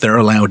door, and if they're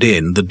allowed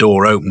in, the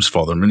door opens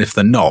for them. And if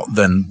they're not,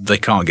 then they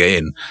can't get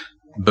in.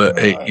 But,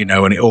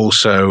 and it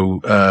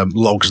also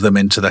logs them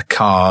into their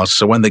cars.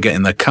 So when they get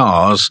in their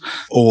cars,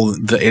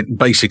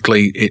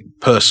 it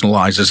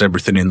personalizes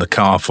everything in the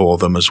car for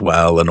them as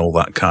well, and all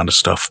that kind of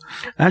stuff.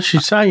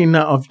 Actually, saying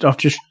that, I've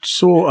just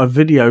saw a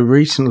video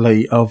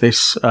recently of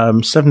this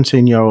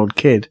 17-year-old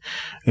kid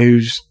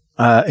who's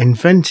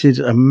invented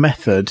a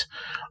method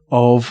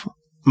of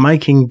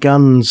making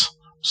guns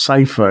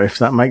safer, if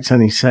that makes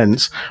any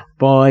sense,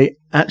 by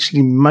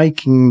actually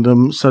making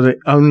them so that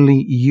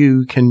only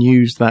you can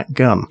use that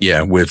gun.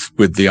 Yeah, with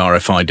the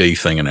RFID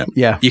thing in it.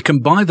 Yeah. You can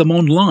buy them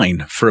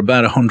online for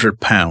about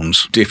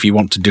 £100 if you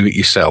want to do it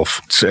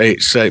yourself.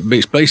 It's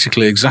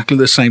basically exactly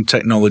the same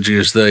technology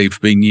as they've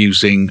been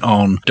using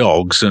on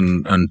dogs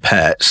and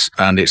pets,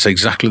 and it's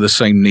exactly the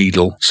same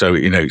needle. So,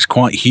 it's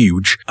quite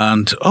huge.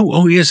 And,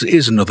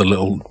 here's another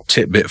little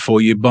tidbit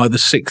for you. By the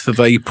 6th of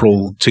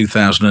April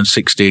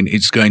 2016,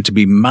 it's going to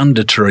be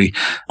mandatory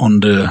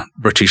under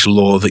British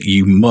law that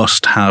you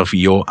must have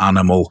your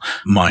animal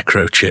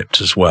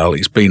microchipped as well.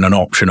 It's been an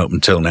option up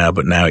until now,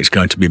 but now it's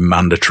going to be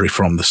mandatory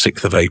from the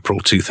 6th of April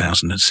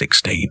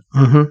 2016.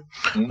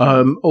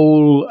 Mm-hmm.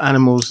 All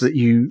animals that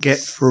you get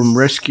from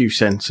rescue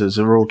centres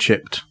are all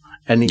chipped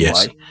anyway.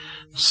 Yes.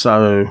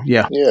 So,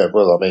 yeah. Yeah,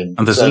 well, I mean,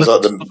 it sounds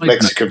like the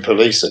Mexican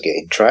police are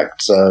getting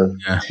tracked, so...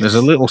 Yeah, there's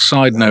a little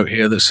side note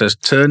here that says,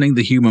 turning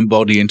the human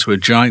body into a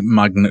giant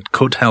magnet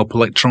could help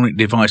electronic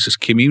devices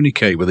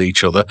communicate with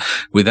each other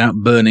without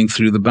burning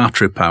through the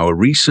battery power.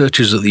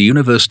 Researchers at the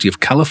University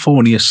of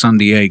California, San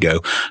Diego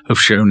have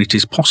shown it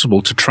is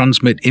possible to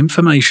transmit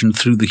information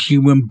through the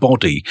human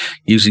body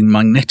using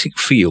magnetic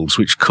fields,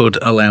 which could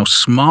allow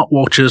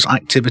smartwatches,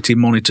 activity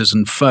monitors,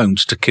 and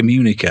phones to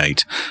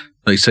communicate.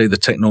 They say the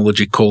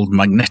technology called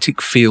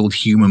magnetic field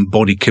human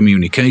body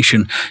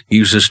communication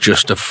uses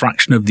just a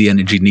fraction of the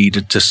energy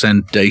needed to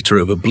send data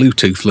over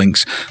Bluetooth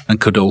links and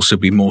could also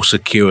be more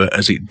secure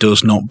as it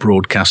does not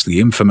broadcast the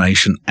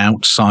information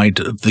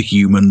outside of the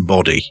human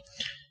body.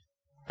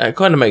 It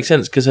kind of makes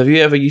sense, because have you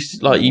ever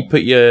used,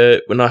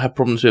 when I had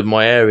problems with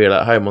my aerial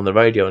at home on the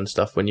radio and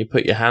stuff, when you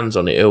put your hands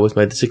on it, it always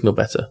made the signal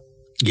better?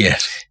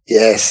 Yes.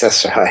 Yes,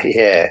 that's right,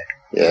 yeah.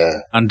 Yeah,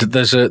 and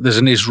there's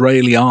an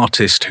Israeli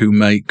artist who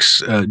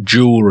makes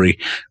jewelry,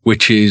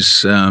 which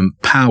is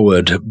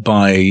powered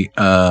by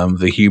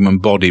the human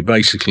body.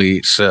 Basically,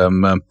 it's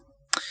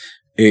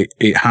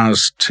it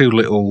has two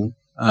little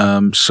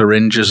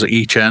syringes at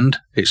each end.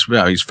 It's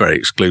very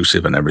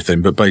exclusive and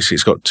everything, but basically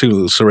it's got two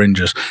little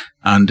syringes,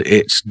 and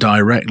it's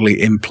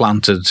directly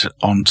implanted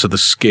onto the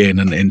skin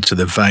and into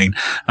the vein,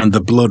 and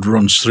the blood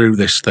runs through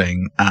this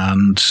thing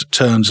and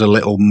turns a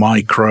little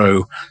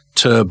micro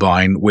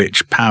turbine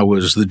which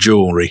powers the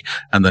jewelry,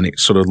 and then it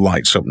sort of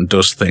lights up and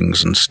does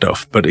things and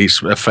stuff, but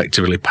it's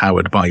effectively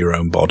powered by your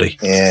own body.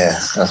 Yeah,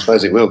 I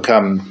suppose it will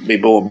be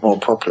more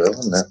popular,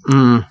 won't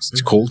it?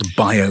 It's called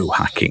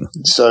biohacking.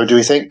 So do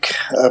we think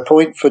a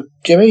point for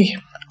Jimmy?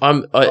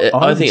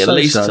 I think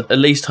at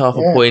least half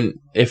a point,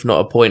 if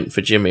not a point for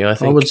Jimmy, I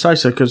think. I would say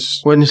so, because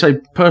when you say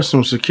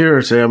personal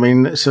security, I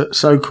mean,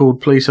 so-called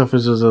police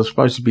officers are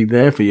supposed to be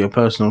there for your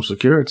personal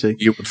security.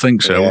 You would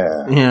think so.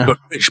 Yeah. But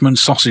Richmond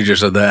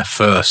sausages are there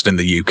first in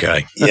the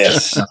UK.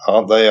 Yes,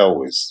 aren't they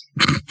always?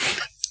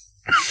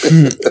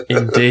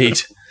 Indeed.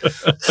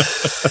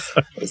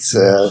 It's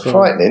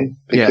frightening,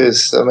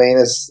 because, I mean,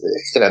 it's,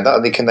 not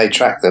only can they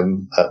track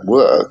them at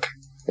work,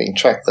 they can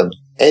track them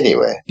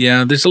anywhere.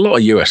 Yeah, there's a lot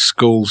of US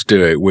schools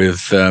do it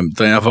with,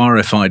 they have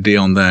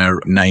RFID on their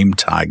name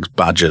tags,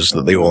 badges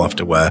that they all have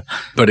to wear.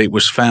 But it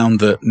was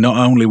found that not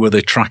only were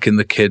they tracking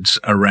the kids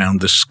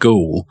around the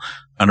school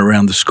and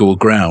around the school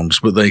grounds,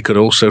 but they could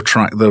also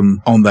track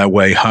them on their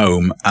way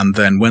home. And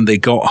then when they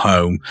got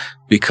home,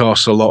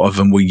 because a lot of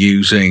them were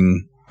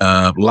using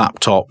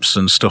laptops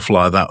and stuff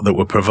like that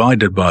were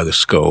provided by the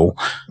school,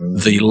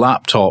 the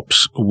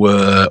laptops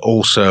were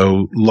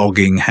also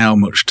logging how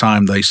much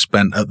time they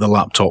spent at the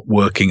laptop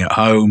working at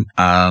home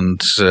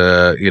and,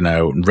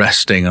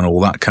 resting and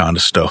all that kind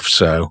of stuff.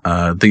 So,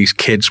 these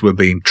kids were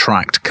being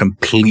tracked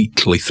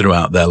completely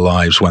throughout their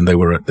lives when they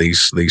were at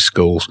these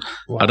schools.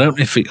 Wow. I don't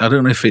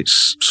know if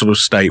it's sort of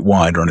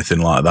statewide or anything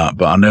like that,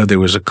 but I know there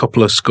was a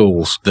couple of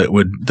schools that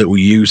were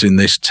using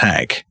this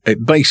tech. It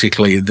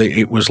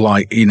was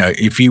like,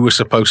 if you were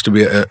supposed to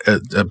be at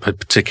a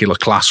particular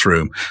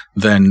classroom,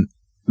 then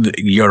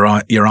your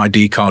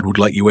ID card would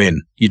let you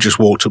in. You just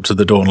walked up to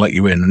the door and let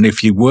you in. And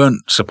if you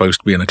weren't supposed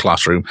to be in a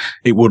classroom,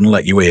 it wouldn't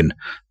let you in.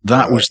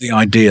 That was the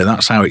idea.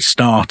 That's how it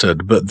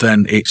started. But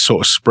then it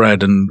sort of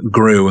spread and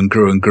grew and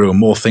grew and grew, and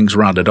more things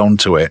were added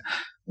onto it.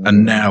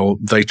 And now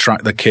they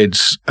track the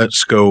kids at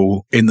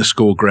school, in the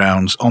school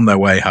grounds, on their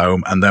way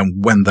home, and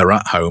then when they're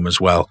at home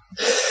as well.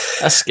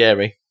 That's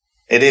scary.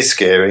 It is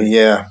scary,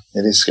 yeah.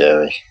 It is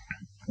scary.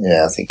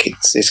 Yeah, I think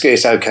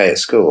it's okay at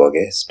school, I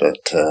guess, but...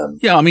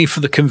 yeah, I mean, for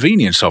the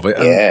convenience of it,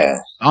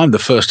 I'm the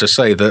first to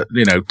say that,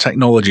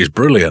 technology is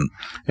brilliant.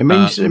 It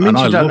means and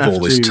I love all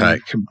this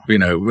tech,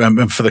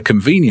 and for the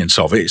convenience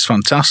of it, it's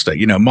fantastic.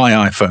 My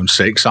iPhone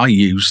 6, I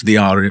use the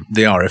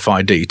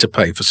RFID to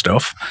pay for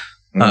stuff.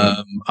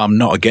 I'm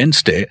not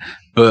against it,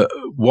 but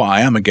what I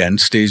am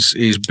against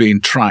is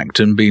being tracked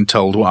and being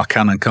told what I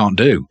can and can't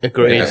do.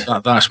 Agreed.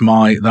 That's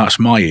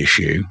my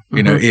issue.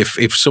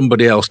 If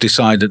somebody else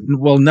decided,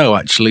 well, no,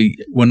 actually,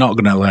 we're not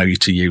going to allow you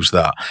to use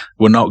that.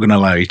 We're not going to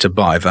allow you to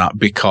buy that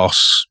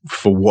because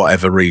for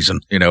whatever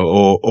reason,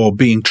 or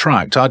being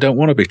tracked. I don't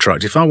want to be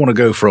tracked. If I want to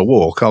go for a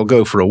walk, I'll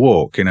go for a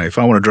walk. If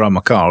I want to drive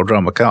my car, I'll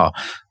drive my car.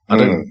 I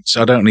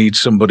don't need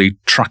somebody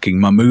tracking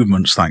my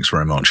movements. Thanks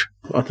very much.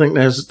 I think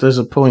there's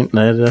a point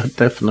there,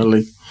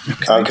 definitely.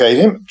 Okay,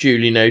 then.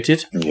 Duly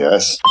noted.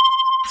 Yes.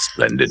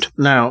 Splendid.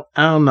 Now,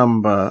 our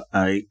number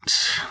 8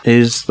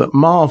 is that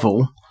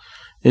Marvel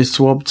is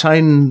to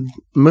obtain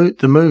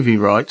the movie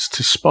rights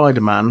to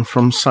Spider-Man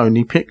from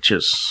Sony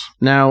Pictures.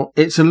 Now,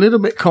 it's a little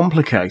bit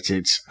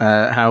complicated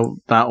how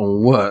that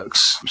all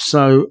works,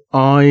 so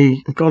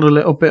I got a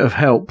little bit of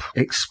help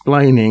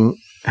explaining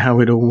how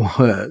it all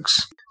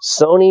works.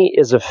 Sony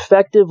is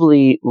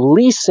effectively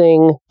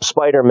leasing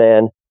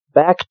Spider-Man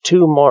back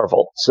to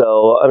Marvel.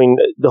 So, I mean,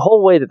 the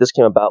whole way that this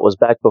came about was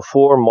back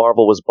before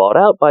Marvel was bought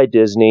out by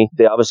Disney.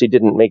 They obviously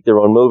didn't make their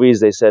own movies.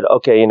 They said,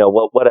 okay,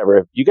 whatever.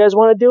 If you guys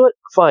want to do it,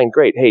 fine,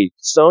 great. Hey,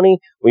 Sony,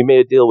 we made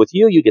a deal with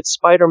you. You get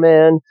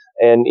Spider-Man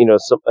and,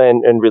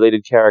 and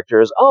related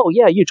characters. Oh,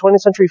 yeah, you, 20th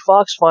Century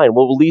Fox, fine.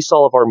 We'll license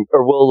all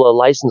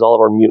of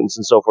our mutants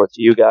and so forth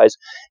to you guys.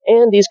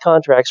 And these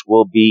contracts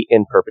will be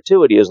in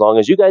perpetuity. As long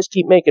as you guys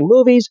keep making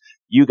movies,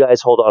 you guys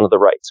hold on to the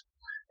rights.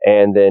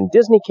 And then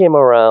Disney came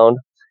around,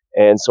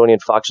 and Sony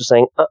and Fox are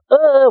saying,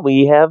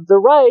 we have the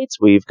rights.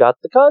 We've got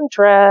the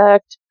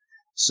contract.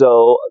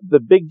 So the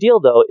big deal,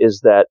 though,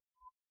 is that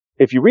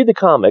if you read the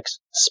comics,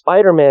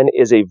 Spider-Man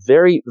is a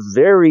very,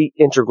 very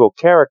integral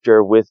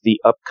character with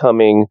the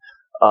upcoming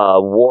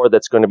war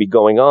that's going to be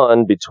going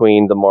on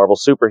between the Marvel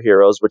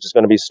superheroes, which is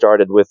going to be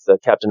started with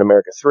Captain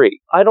America 3.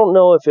 I don't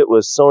know if it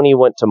was Sony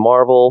went to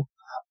Marvel,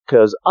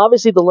 because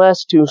obviously the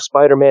last 2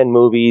 Spider-Man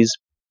movies,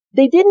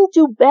 they didn't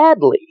do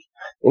badly.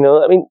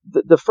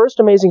 The first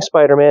Amazing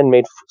Spider-Man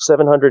made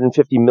 $750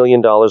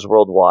 million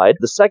worldwide.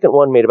 The second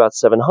one made about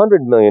 $700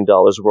 million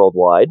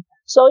worldwide.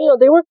 So,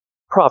 they were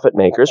profit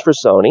makers for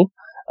Sony.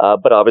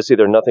 But obviously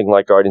they're nothing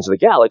like Guardians of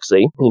the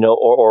Galaxy,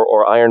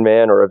 or Iron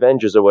Man or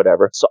Avengers or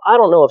whatever. So I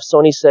don't know if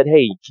Sony said,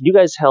 hey, can you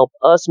guys help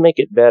us make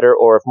it better?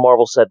 Or if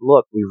Marvel said,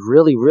 look, we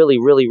really, really,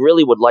 really,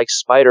 really would like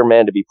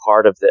Spider-Man to be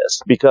part of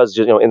this. Because,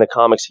 in the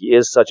comics, he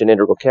is such an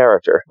integral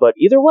character. But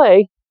either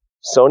way,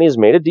 Sony has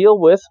made a deal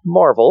with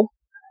Marvel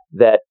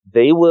that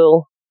they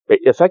will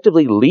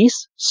effectively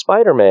lease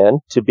Spider-Man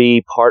to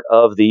be part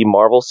of the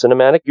Marvel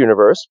Cinematic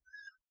Universe.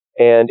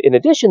 And in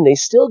addition, they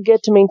still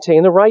get to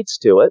maintain the rights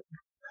to it.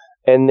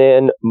 And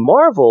then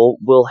Marvel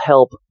will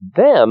help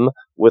them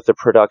with the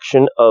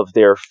production of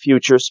their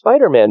future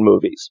Spider-Man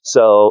movies.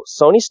 So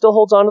Sony still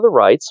holds on to the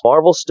rights.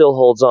 Marvel still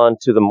holds on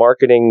to the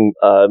marketing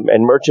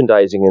and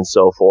merchandising and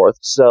so forth.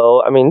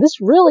 So,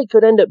 this really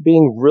could end up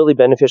being really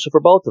beneficial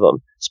for both of them.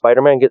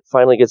 Spider-Man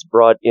finally gets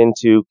brought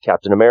into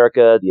Captain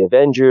America, the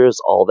Avengers,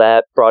 all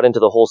that, brought into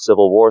the whole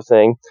Civil War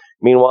thing.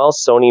 Meanwhile,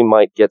 Sony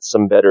might get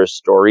some better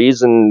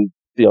stories and,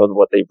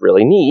 what they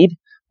really need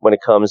when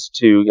it comes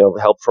to,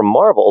 help from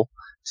Marvel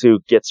to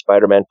get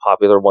Spider-Man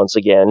popular once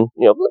again,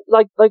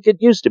 like it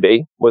used to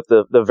be with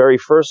the very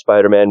first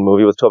Spider-Man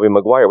movie with Tobey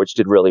Maguire, which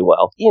did really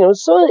well.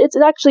 So it's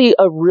actually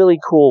a really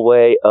cool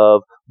way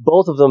of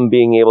both of them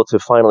being able to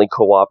finally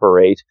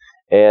cooperate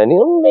and,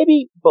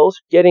 maybe both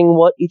getting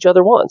what each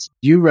other wants.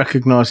 You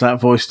recognise that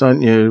voice,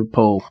 don't you,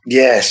 Paul?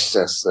 Yes,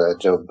 that's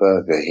John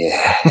Berger,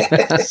 yeah.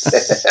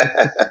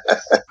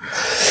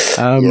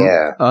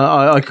 Yeah.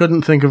 I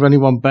couldn't think of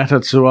anyone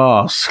better to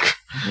ask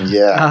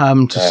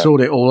to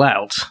sort it all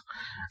out.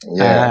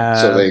 Yeah,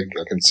 so I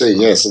can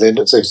see, so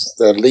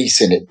they're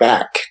leasing it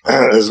back.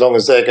 As long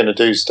as they're going to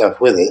do stuff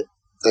with it,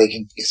 they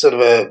can sort of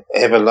a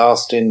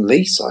everlasting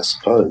lease, I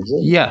suppose.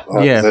 Yeah,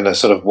 rather than a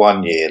sort of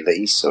 1-year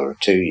lease or a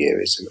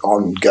 2-year. It's an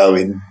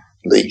ongoing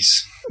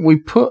lease. We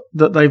put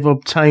that they've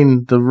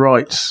obtained the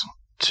rights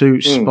to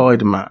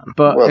Spider-Man,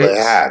 but they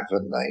have,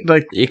 haven't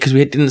they? Because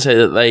we didn't say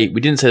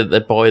that they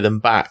buy them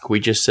back. We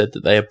just said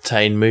that they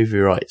obtain movie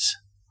rights,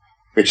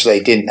 which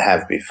they didn't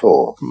have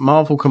before.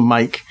 Marvel can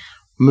make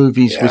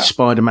movies with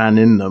Spider-Man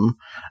in them,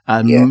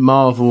 and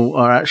Marvel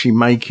are actually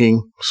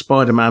making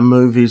Spider-Man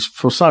movies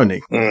for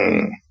Sony.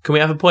 Can we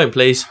have a point,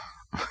 please?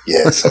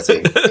 Yes, I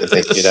think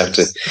you'd have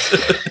to.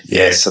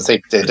 Yes, I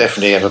think they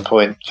definitely have a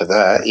point for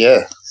that.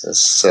 Yeah,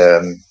 that's,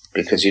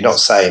 because you're not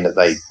saying that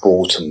they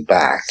bought them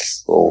back,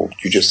 or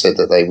you just said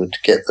that they would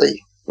get the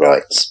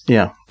rights.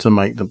 Yeah, to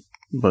make them.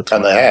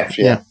 And they have,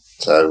 yeah.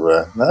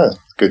 So, no,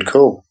 good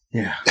call.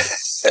 Yeah.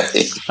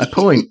 A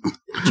point.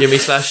 Jimmy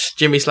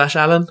 /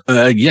 Alan?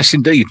 Yes,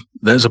 indeed.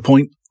 There's a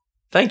point.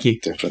 Thank you.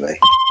 Definitely.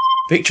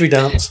 Victory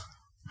dance.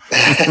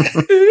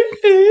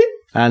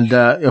 And,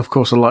 of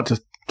course, I'd like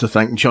to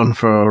thank John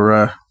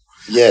for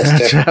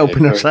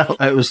helping us out.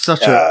 It was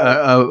such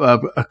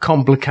a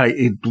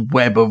complicated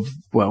web of,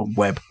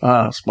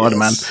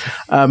 Spider-Man.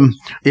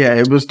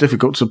 Yes. It was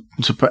difficult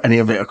to put any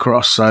of it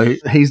across, so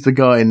he's the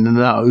guy in the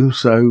know,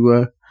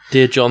 so...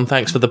 Dear John,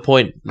 thanks for the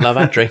point. Love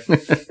Adri.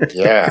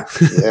 Yeah.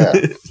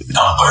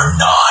 Number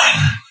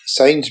 9.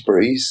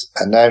 Sainsbury's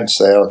announced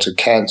they are to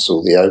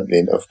cancel the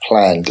opening of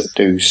planned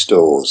new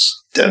stores.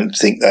 Don't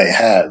think they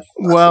have.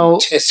 Well,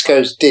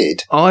 Tesco's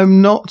did.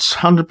 I'm not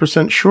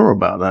 100% sure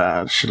about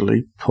that,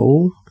 actually,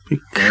 Paul,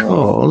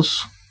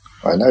 because...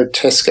 I know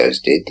Tesco's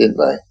did, didn't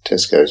they?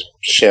 Tesco's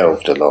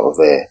shelved a lot of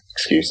their,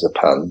 excuse the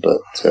pun, but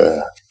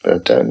I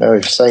don't know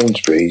if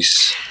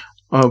Sainsbury's...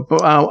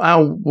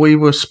 But we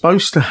were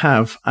supposed to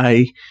have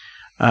a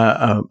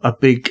a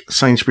big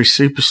Sainsbury's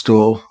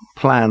superstore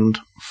planned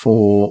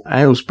for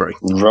Aylesbury.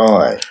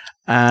 Right.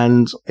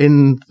 And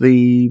in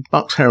the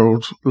Bucks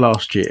Herald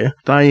last year,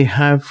 they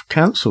have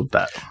cancelled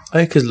that.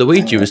 Oh, because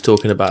Luigi was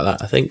talking about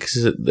that. I think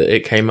 'cause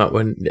it came up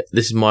when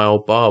this is my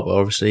old barber.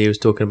 Obviously, he was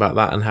talking about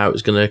that and how it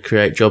was going to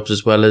create jobs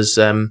as well as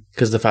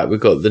because the fact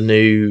we've got the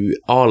new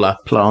Arla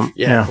plant.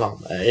 Plant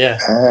there. Yeah.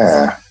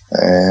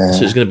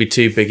 So it's going to be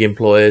two big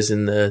employers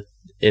in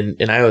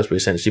Aylesbury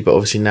essentially, but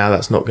obviously now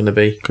that's not going to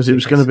be because it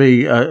was going to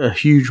be a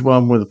huge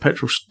one with a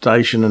petrol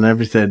station and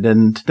everything,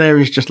 and there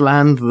is just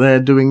land there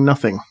doing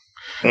nothing.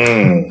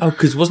 Oh,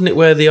 because wasn't it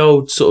where the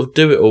old sort of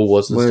do it all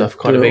was and stuff,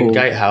 kind of in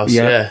Gatehouse?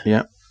 Yeah.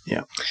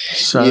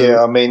 So,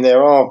 I mean,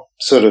 there are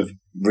sort of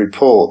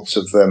reports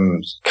of them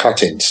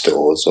cutting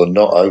stores or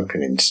not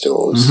opening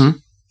stores,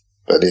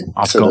 but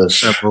I've got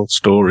several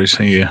stories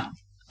here.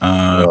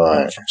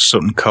 Right.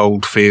 Sutton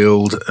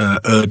Coldfield,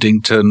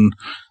 Erdington,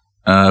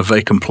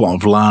 vacant plot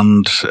of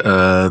land.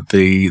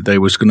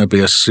 There was going to be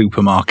a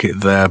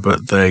supermarket there,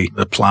 but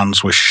the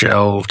plans were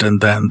shelved.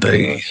 And then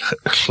the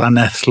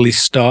Llanelli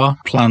Star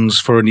plans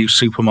for a new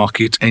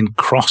supermarket in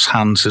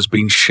Crosshands has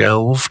been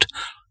shelved.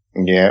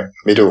 Yeah,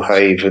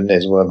 Middlehaven,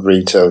 there's one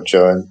retail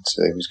giant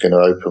who was going to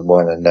open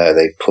one, and now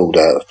they've pulled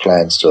out of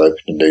plans to open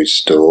a new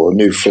store, a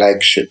new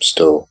flagship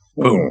store.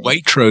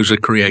 Waitrose are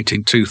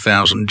creating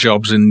 2,000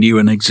 jobs in new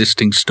and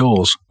existing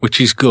stores,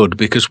 which is good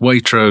because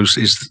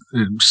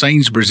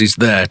Sainsbury's is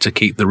there to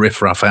keep the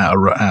riffraff out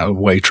of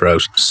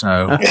Waitrose,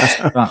 so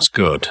that's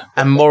good.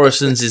 And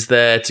Morrison's is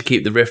there to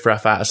keep the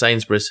riffraff out of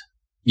Sainsbury's.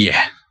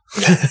 Yeah.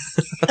 Not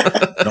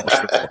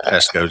sure what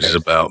Tesco's is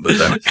about, but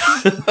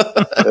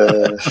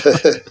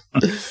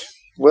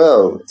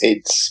well,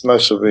 it's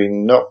mostly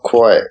not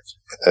quite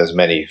as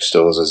many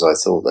stores as I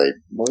thought they.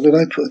 What did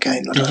I put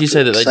again? Did you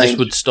say that they just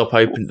would stop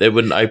open? They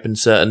wouldn't open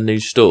certain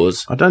new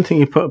stores? I don't think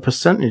you put a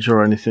percentage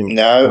or anything.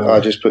 No, I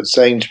just put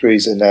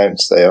Sainsbury's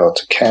announced they are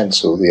to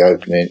cancel the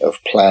opening of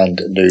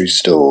planned new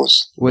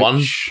stores.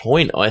 1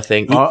 point, I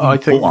think. I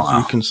think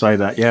you can say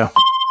that. Yeah.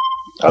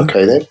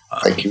 Okay then,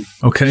 thank you.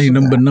 Okay,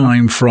 number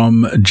 9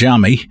 from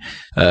Jammy.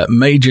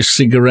 Major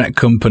cigarette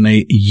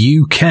company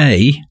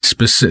UK,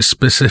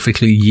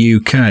 specifically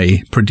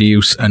UK,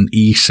 produce an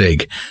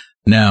e-cig.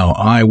 Now,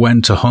 I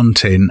went to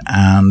hunting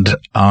and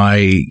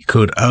I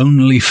could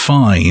only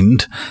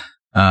find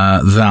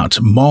that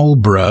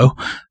Marlboro,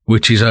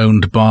 which is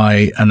owned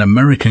by an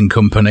American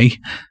company,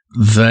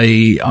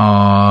 they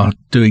are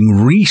doing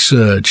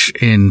research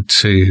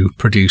into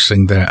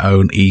producing their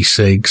own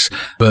e-cigs,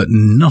 but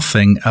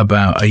nothing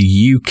about a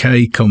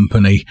UK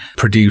company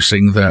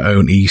producing their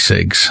own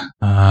e-cigs.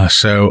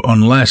 So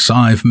unless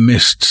I've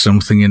missed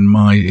something in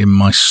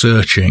my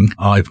searching,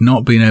 I've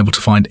not been able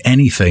to find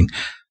anything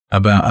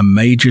about a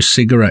major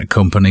cigarette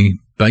company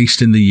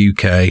based in the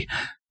UK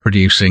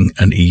producing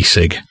an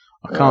e-cig.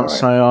 I can't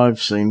say I've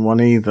seen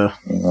one either.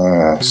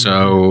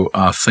 So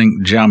I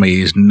think Jammy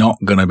is not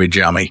going to be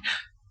Jammy.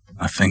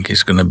 I think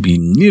it's going to be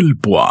Nil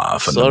Bois.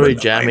 Sorry,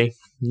 Jammy.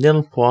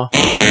 Nil Bois.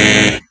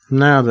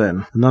 Now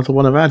then, another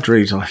one of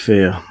Adri's, I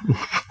fear.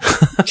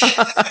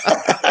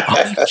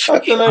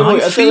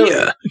 I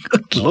fear.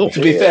 Good Lord. To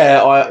be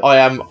fair, I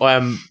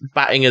am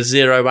batting a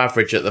 0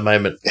 average at the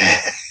moment.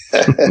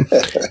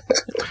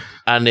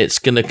 And it's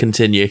going to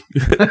continue.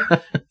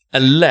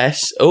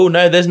 Unless,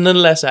 there's an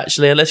unless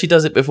actually, unless he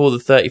does it before the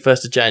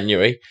 31st of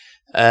January.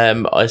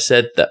 I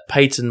said that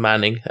Peyton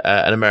Manning,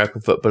 an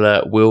American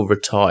footballer, will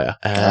retire.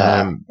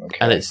 And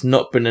it's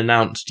not been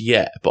announced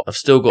yet, but I've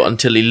still got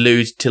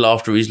till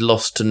after he's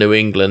lost to New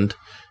England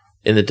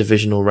in the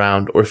divisional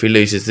round, or if he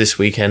loses this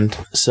weekend.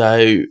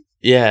 So,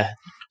 yeah,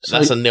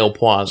 that's a nil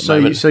point at the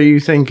moment. So you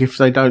think if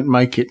they don't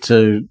make it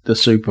to the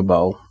Super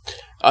Bowl?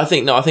 I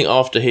think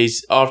after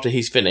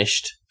he's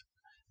finished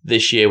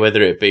this year,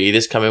 whether it be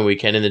this coming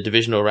weekend in the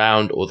divisional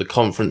round or the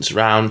conference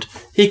round,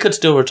 he could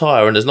still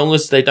retire. And as long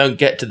as they don't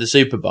get to the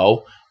Super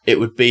Bowl, it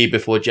would be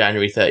before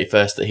January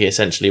 31st that he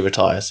essentially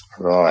retires.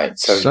 Right.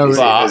 So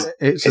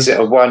is it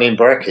a 1 in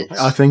brackets?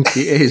 I think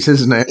it is,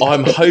 isn't it?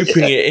 I'm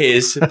hoping it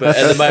is, but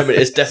at the moment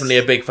it's definitely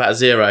a big fat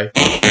 0.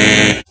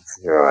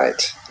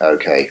 Right.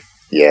 Okay.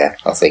 Yeah,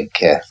 I think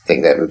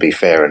that would be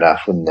fair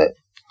enough, wouldn't it?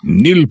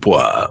 Nil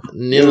Bois.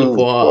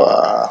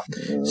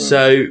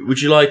 So,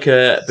 would you like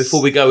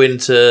before we go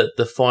into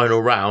the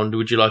final round,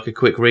 would you like a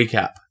quick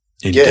recap?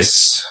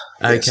 Yes.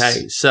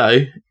 Okay,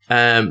 so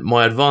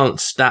my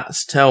advanced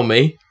stats tell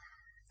me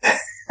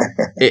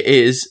it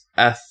is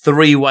a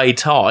 3-way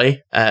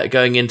tie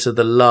going into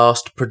the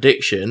last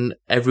prediction.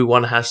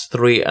 Everyone has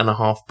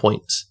 3.5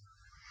 points.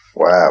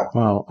 Wow.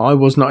 Well, I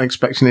was not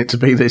expecting it to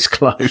be this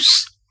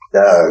close.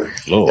 No.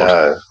 Lord.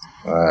 No.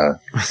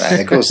 And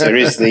of course, there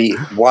is the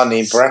 1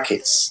 in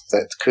brackets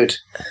that could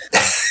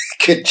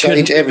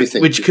change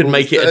everything. Which could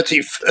make it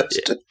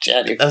 31st of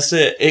January. That's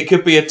it. It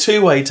could be a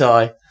 2-way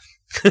tie.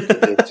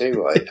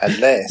 Two-way,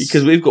 unless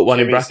because we've got 1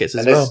 in brackets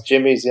as well.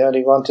 Jimmy's the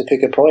only one to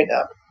pick a point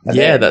up.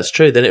 Yeah, that's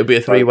true. Then it would be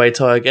a 3-way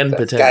tie again,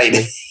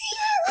 potentially.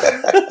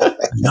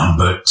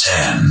 Number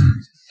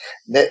 10.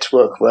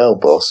 Network Rail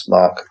boss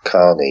Mark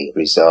Carney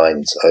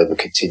resigns over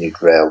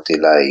continued rail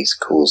delays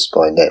caused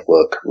by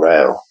Network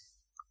Rail.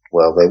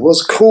 Well, there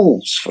was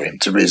calls for him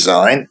to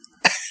resign,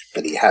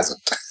 but he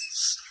hasn't.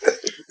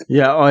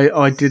 Yeah,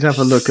 I did have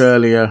a look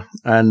earlier,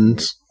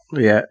 and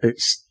yeah, it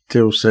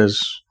still says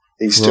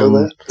he's still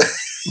there.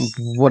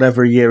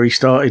 Whatever year he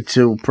started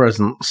till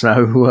present.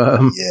 So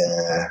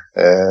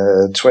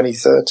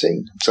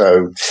 2013.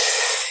 So,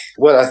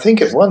 well, I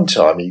think at one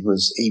time he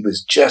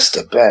was just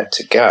about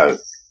to go.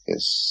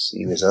 Because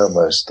he was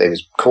they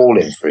was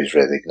calling for his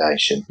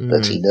resignation,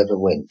 but he never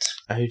went.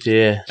 Oh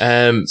dear.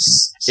 So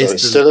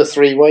it's still a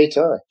 3-way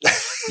tie.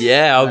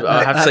 Yeah,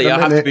 I have to say, I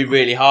have to be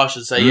really harsh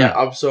and say, yeah,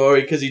 I'm sorry,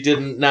 because he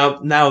didn't.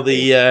 Now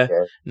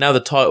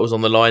the title's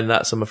on the line.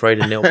 That's, I'm afraid,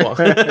 a nil point.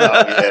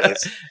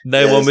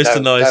 No more Mr.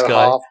 Nice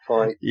Guy. Half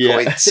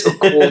points or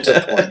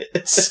quarter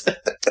points.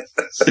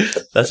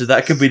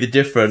 That could be the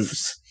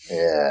difference.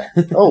 Yeah.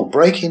 Oh,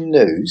 breaking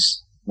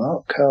news.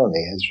 Mark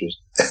Carney has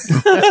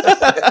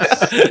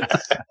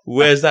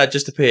Where's that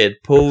just appeared?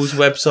 Paul's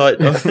website?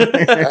 That's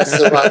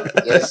the one,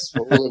 yes,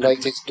 for all the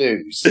latest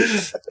news.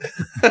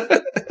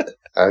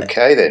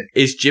 Okay, then.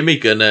 Is Jimmy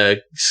going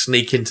to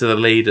sneak into the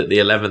lead at the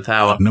 11th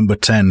hour? Number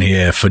 10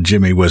 here for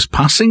Jimmy was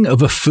passing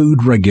of a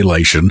food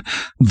regulation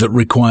that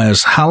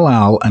requires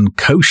halal and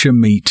kosher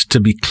meat to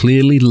be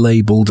clearly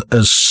labelled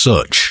as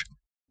such.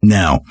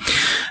 Now,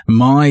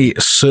 my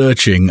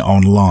searching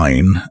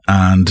online,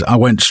 and I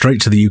went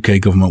straight to the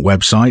UK government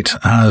website,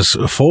 has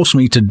forced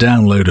me to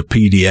download a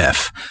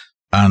PDF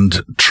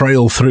and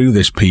trail through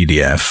this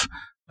PDF,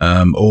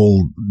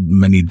 all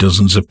many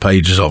dozens of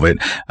pages of it.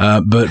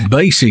 But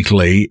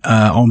basically,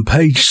 on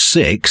page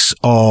 6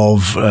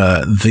 of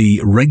the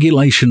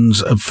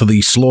regulations for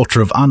the slaughter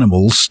of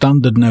animals,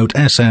 Standard Note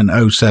SN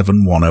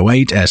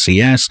 07108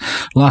 SES,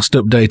 last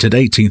updated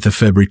 18th of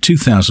February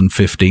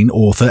 2015,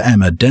 author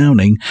Emma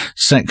Downing,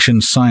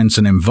 section Science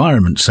and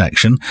Environment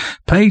section,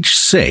 page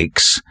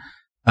 6,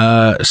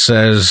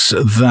 says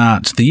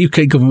that the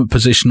UK government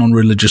position on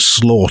religious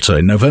slaughter.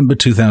 In November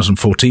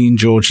 2014,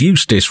 George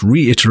Eustice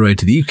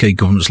reiterated the UK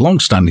government's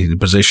long-standing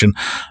position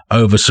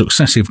over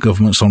successive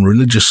governments on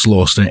religious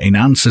slaughter in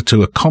answer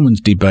to a Commons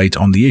debate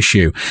on the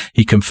issue.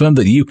 He confirmed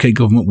that the UK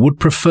government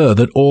would prefer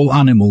that all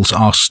animals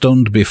are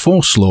stunned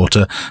before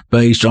slaughter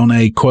based on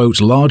a,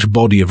 quote, large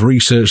body of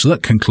research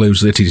that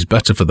concludes that it is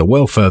better for the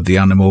welfare of the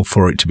animal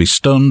for it to be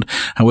stunned.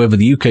 However,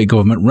 the UK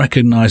government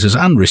recognises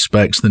and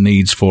respects the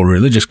needs for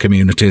religious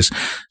communities,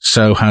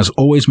 so has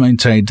always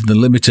maintained the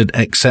limited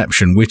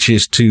exception, which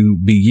is to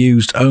be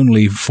used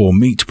only for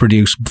meat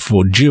produced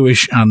for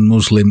Jewish and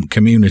Muslim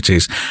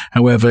communities.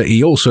 However,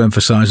 he also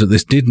emphasised that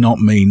this did not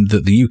mean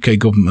that the UK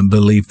government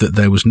believed that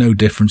there was no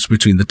difference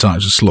between the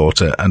types of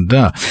slaughter. And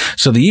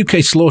so the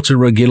UK slaughter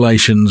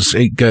regulations,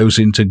 it goes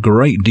into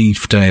great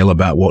detail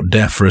about what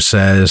DEFRA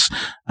says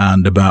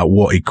and about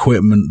what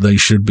equipment they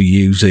should be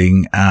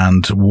using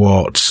and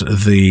what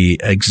the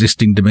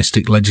existing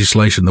domestic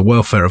legislation, the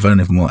welfare of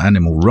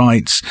animal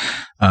rights,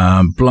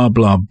 blah,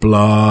 blah,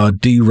 blah,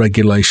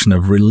 deregulation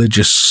of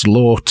religious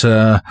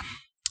slaughter,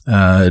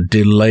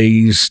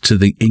 delays to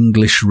the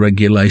English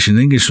regulation.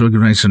 The English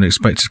regulation is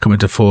expected to come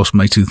into force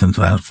May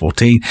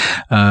 2014.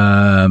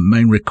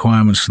 Main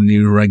requirements for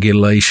new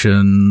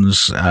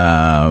regulations.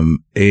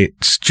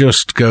 It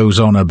just goes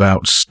on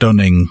about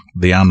stunning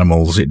the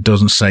animals. It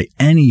doesn't say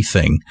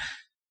anything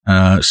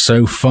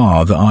so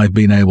far that I've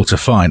been able to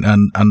find.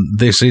 And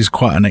this is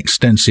quite an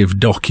extensive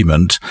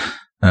document,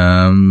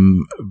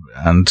 and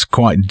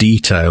quite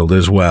detailed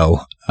as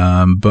well.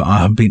 But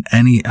I've been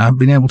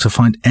able to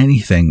find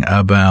anything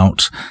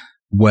about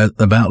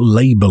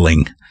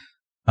labeling.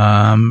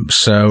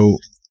 So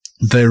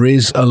there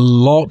is a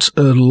lot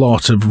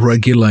of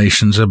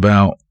regulations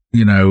about,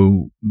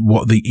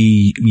 what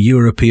the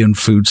European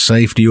Food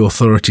Safety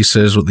Authority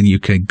says, what the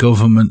UK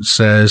government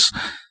says.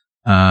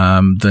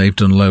 They've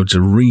done loads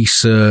of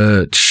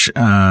research.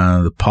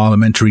 The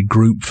Parliamentary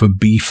Group for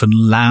Beef and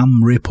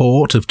Lamb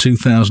report of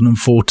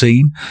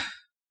 2014.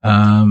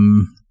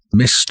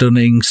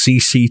 Misstunning,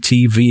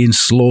 CCTV in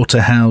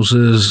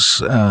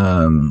slaughterhouses,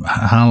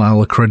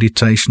 halal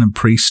accreditation and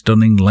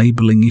pre-stunning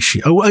labelling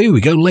issue. Oh, here we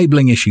go,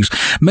 labelling issues.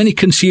 Many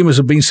consumers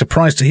have been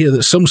surprised to hear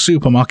that some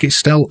supermarkets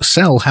still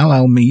sell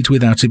halal meat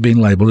without it being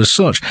labelled as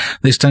such.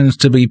 This tends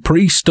to be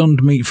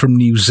pre-stunned meat from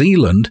New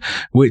Zealand,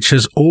 which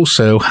has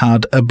also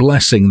had a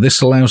blessing.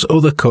 This allows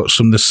other cuts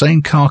from the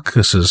same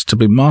carcasses to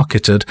be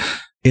marketed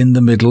in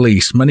the Middle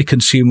East. Many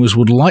consumers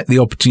would like the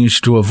opportunity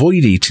to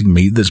avoid eating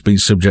meat that's been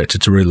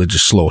subjected to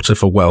religious slaughter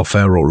for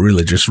welfare or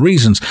religious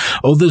reasons.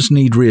 Others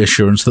need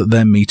reassurance that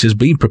their meat has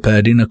been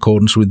prepared in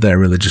accordance with their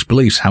religious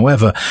beliefs.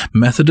 However,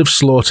 method of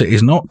slaughter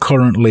is not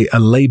currently a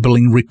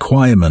labelling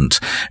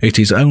requirement. It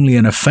is only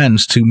an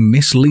offence to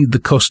mislead the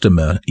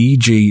customer,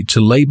 e.g.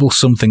 to label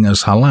something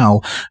as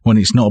halal when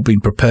it's not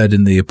been prepared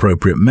in the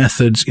appropriate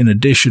methods. In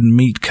addition,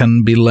 meat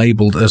can be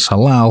labelled as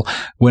halal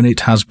when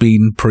it has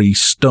been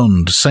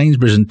pre-stunned.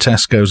 Sainsbury's Sainsbury's and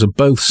Tesco's have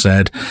both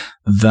said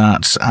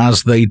that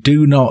as they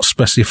do not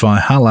specify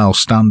halal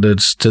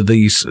standards to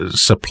these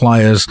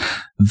suppliers,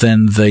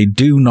 then they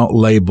do not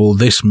label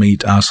this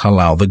meat as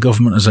halal. The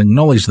government has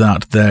acknowledged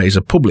that there is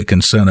a public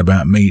concern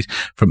about meat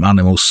from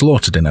animals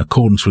slaughtered in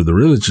accordance with the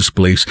religious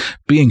beliefs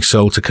being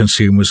sold to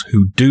consumers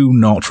who do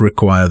not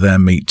require their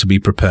meat to be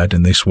prepared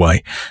in this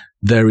way.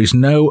 There is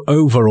no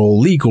overall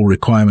legal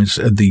requirements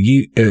at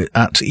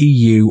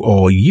EU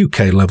or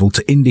UK level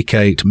to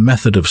indicate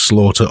method of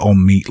slaughter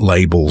on meat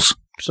labels.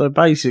 So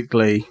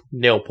basically,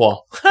 nil point.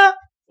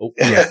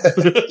 Yeah.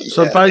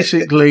 So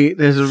basically,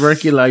 there's a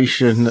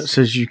regulation that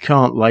says you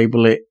can't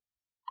label it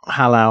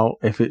halal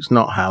if it's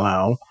not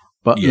halal,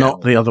 but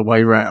not the other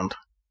way round.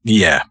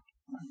 Yeah.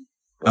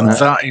 And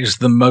that is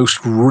the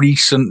most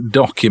recent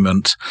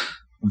document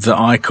that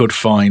I could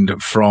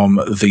find from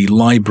the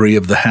Library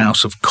of the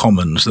House of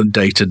Commons that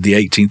dated the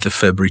 18th of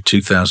February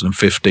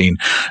 2015.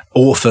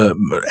 Author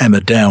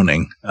Emma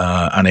Downing,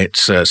 and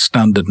it's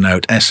standard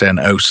note SN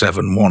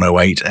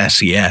 07108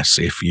 SES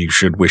if you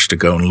should wish to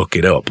go and look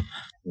it up.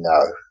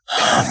 No.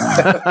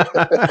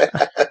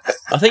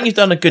 I think you've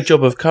done a good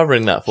job of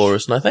covering that for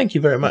us, and I thank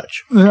you very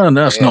much. No,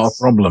 that's not a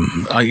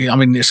problem. I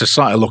mean, it's a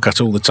site I look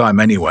at all the time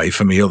anyway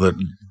for me other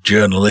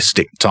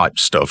journalistic type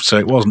stuff, so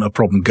it wasn't a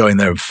problem going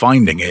there and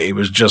finding it. It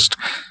was just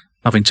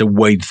having to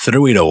wade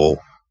through it all.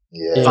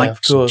 Yeah,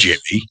 thanks,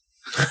 Jimmy.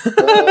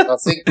 Well, I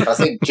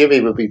think Jimmy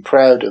would be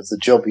proud of the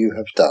job you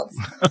have done.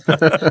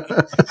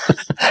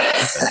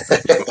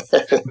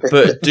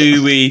 But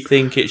do we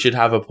think it should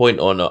have a point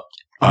or not?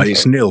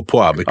 It's nil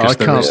point because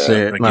I can't see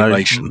it.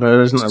 Regulation. No,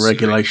 there isn't a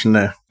regulation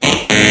there.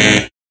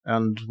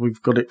 And we've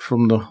got it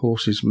from the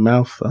horse's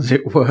mouth, as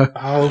it were.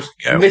 Oh,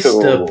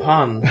 Mr.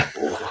 Pun.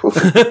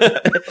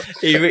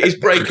 He's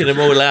breaking them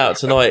all out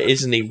tonight,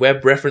 isn't he?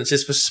 Web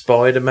references for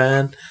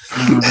Spider-Man.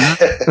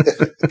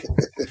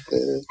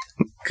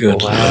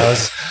 Good.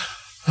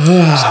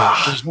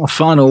 There's my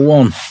final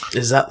one.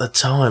 Is that the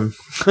time?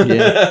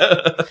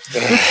 Yeah.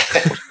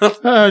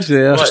 Oh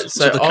dear. Right,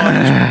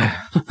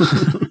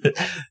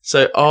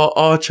 so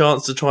our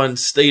chance to try and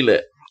steal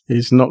it.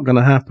 It's not going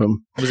to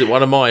happen. Was it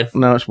one of mine?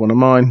 No, it's one of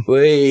mine.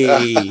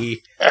 Whee!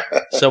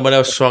 Someone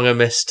else swung a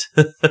mist.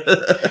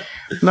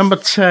 Number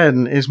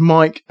 10 is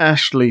Mike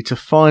Ashley to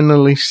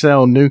finally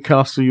sell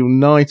Newcastle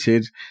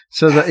United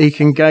so that he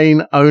can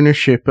gain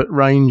ownership at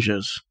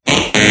Rangers.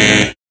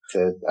 I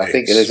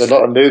think there's a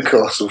lot of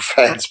Newcastle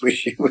fans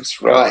wish he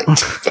was right.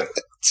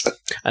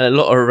 And a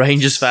lot of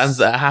Rangers fans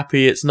that are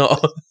happy it's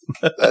not.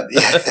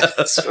 Yeah,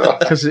 that's right.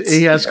 Because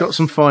he has got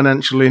some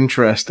financial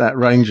interest at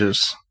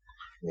Rangers.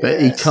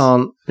 But he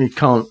can't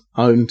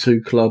own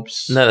two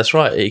clubs. No, that's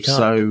right. He can't.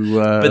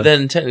 So, but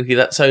then technically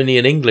that's only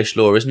an English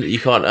law, isn't it? You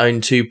can't own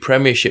two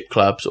Premiership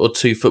clubs or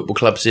two football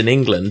clubs in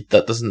England.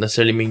 That doesn't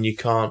necessarily mean you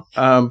can't.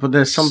 But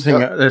there's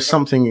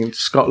something in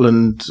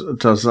Scotland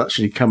does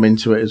actually come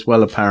into it as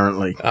well,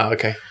 apparently. Ah,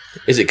 okay.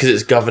 Is it because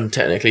it's governed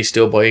technically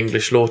still by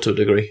English law to a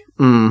degree?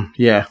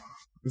 Yeah.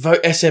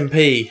 Vote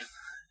SNP.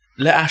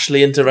 Let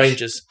Ashley into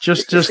Rangers.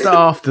 Just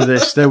after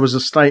this, there was a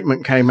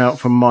statement came out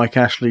from Mike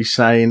Ashley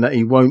saying that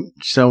he won't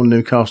sell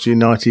Newcastle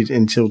United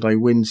until they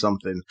win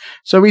something.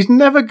 So he's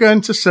never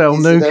going to sell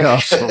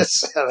Newcastle.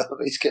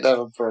 He's going to have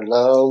them for a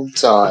long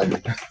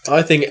time.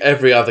 I think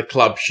every other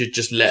club should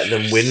just let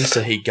them win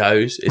so he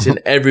goes. It's in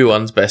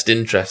everyone's best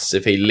interests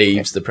if he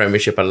leaves the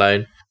Premiership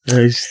alone.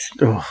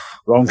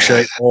 Wrong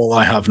shape. All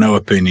I have no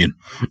opinion.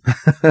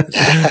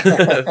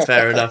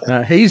 Fair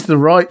enough. He's the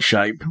right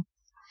shape.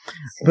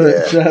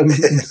 But,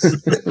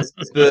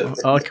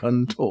 but I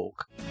can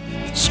talk.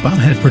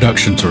 Spamhead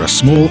Productions are a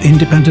small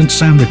independent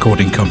sound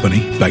recording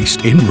company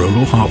based in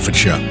rural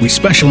Hertfordshire. We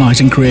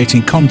specialise in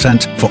creating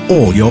content for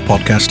all your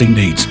podcasting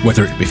needs,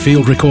 whether it be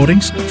field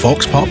recordings,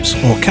 vox pops,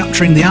 or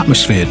capturing the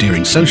atmosphere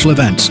during social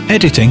events.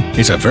 Editing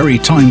is a very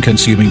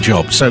time-consuming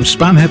job, so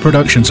Spamhead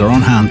Productions are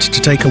on hand to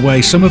take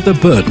away some of the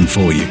burden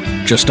for you.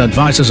 Just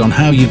advise us on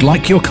how you'd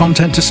like your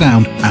content to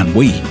sound, and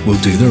we will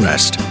do the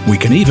rest. We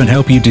can even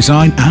help you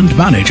design and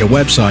manage a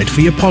website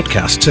for your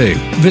podcast too.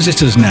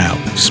 Visit us now,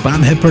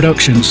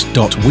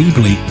 spamheadproductions.weebly.com.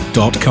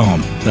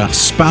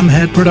 That's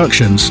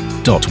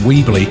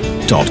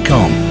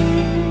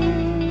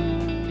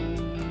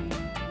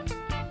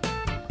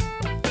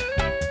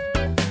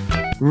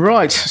spamheadproductions.weebly.com.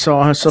 Right, so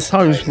I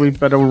suppose we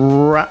better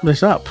wrap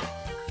this up.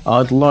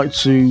 I'd like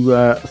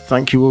to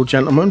thank you all,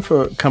 gentlemen,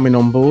 for coming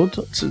on board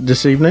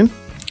this evening.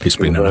 It's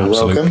been an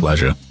absolute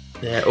pleasure.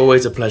 Yeah,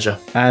 always a pleasure.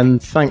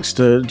 And thanks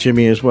to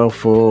Jimmy as well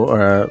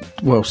for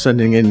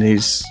sending in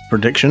his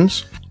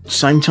predictions.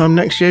 Same time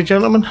next year,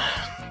 gentlemen.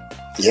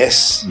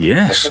 Yes.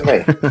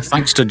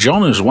 Thanks to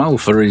John as well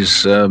for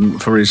his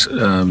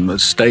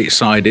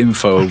stateside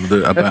info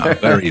about a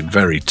very,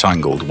 very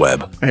tangled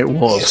web. It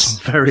was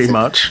very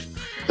much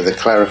for the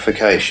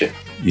clarification.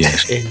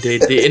 Yes,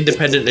 indeed, the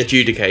independent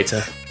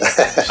adjudicator.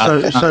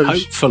 So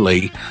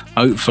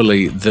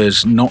hopefully,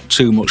 there's not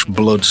too much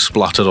blood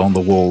splattered on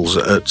the walls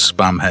at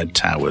Spamhead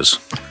Towers.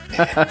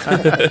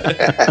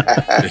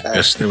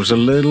 Yes, there was a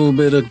little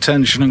bit of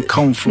tension and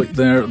conflict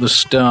there at the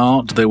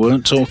start. They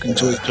weren't talking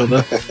to each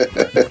other.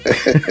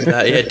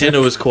 Yeah,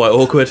 dinner was quite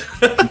awkward.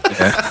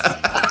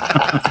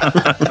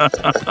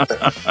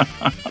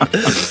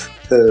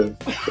 The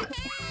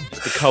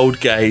cold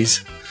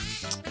gaze.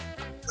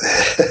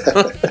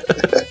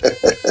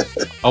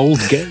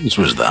 Old gaze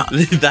was that?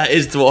 That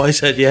is what I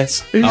said,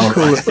 yes.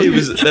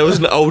 There was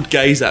an old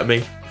gaze at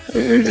me.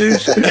 Who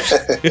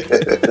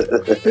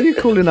are you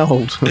calling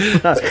old?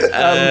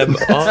 I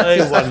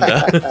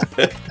wonder.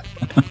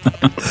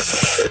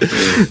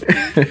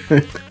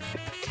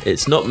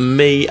 It's not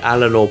me,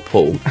 Alan, or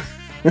Paul.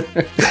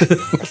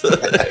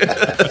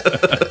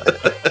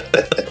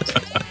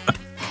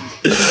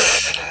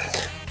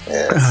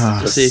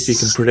 Let's see if you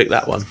can predict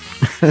that one.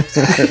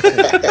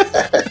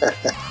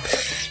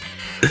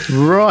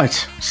 Right,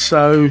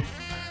 so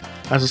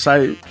as I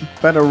say,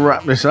 better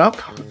wrap this up,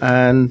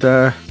 and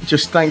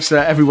just thanks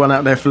to everyone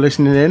out there for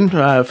listening in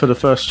for the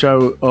first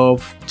show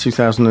of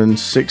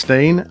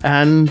 2016,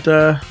 and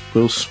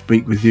we'll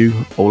speak with you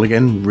all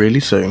again really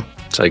soon.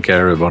 Take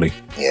care, everybody.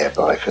 Yeah,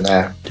 bye for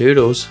now.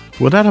 Doodles.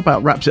 Well, that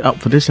about wraps it up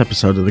for this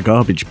episode of The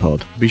Garbage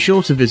Pod. Be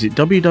sure to visit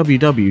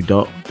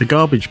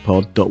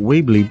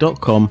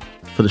www.thegarbagepod.weebly.com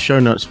for the show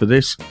notes for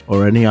this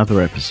or any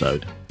other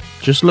episode.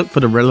 Just look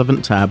for the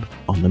relevant tab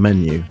on the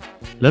menu.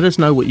 Let us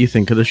know what you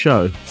think of the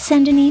show.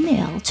 Send an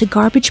email to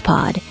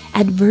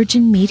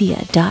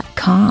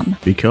garbagepod@virginmedia.com.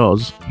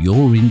 Because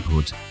your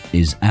input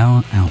is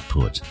our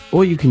output.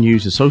 Or you can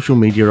use the social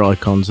media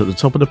icons at the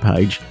top of the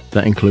page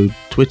that include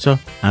Twitter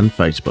and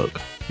Facebook.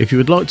 If you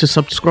would like to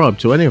subscribe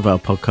to any of our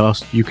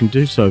podcasts, you can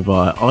do so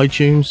via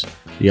iTunes,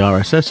 the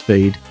RSS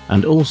feed,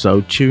 and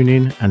also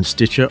TuneIn and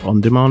Stitcher On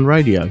Demand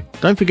Radio.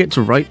 Don't forget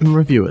to rate and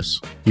review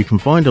us. You can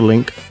find a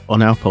link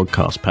on our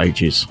podcast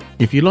pages.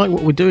 If you like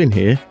what we're doing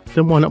here,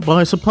 then why not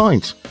buy us a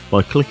pint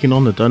by clicking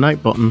on the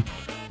donate button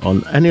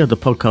on any of the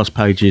podcast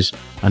pages,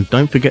 and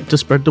don't forget to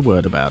spread the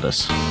word about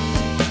us.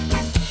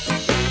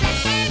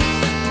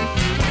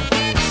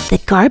 The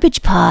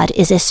Garbage Pod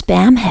is a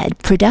Spamhead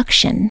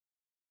production.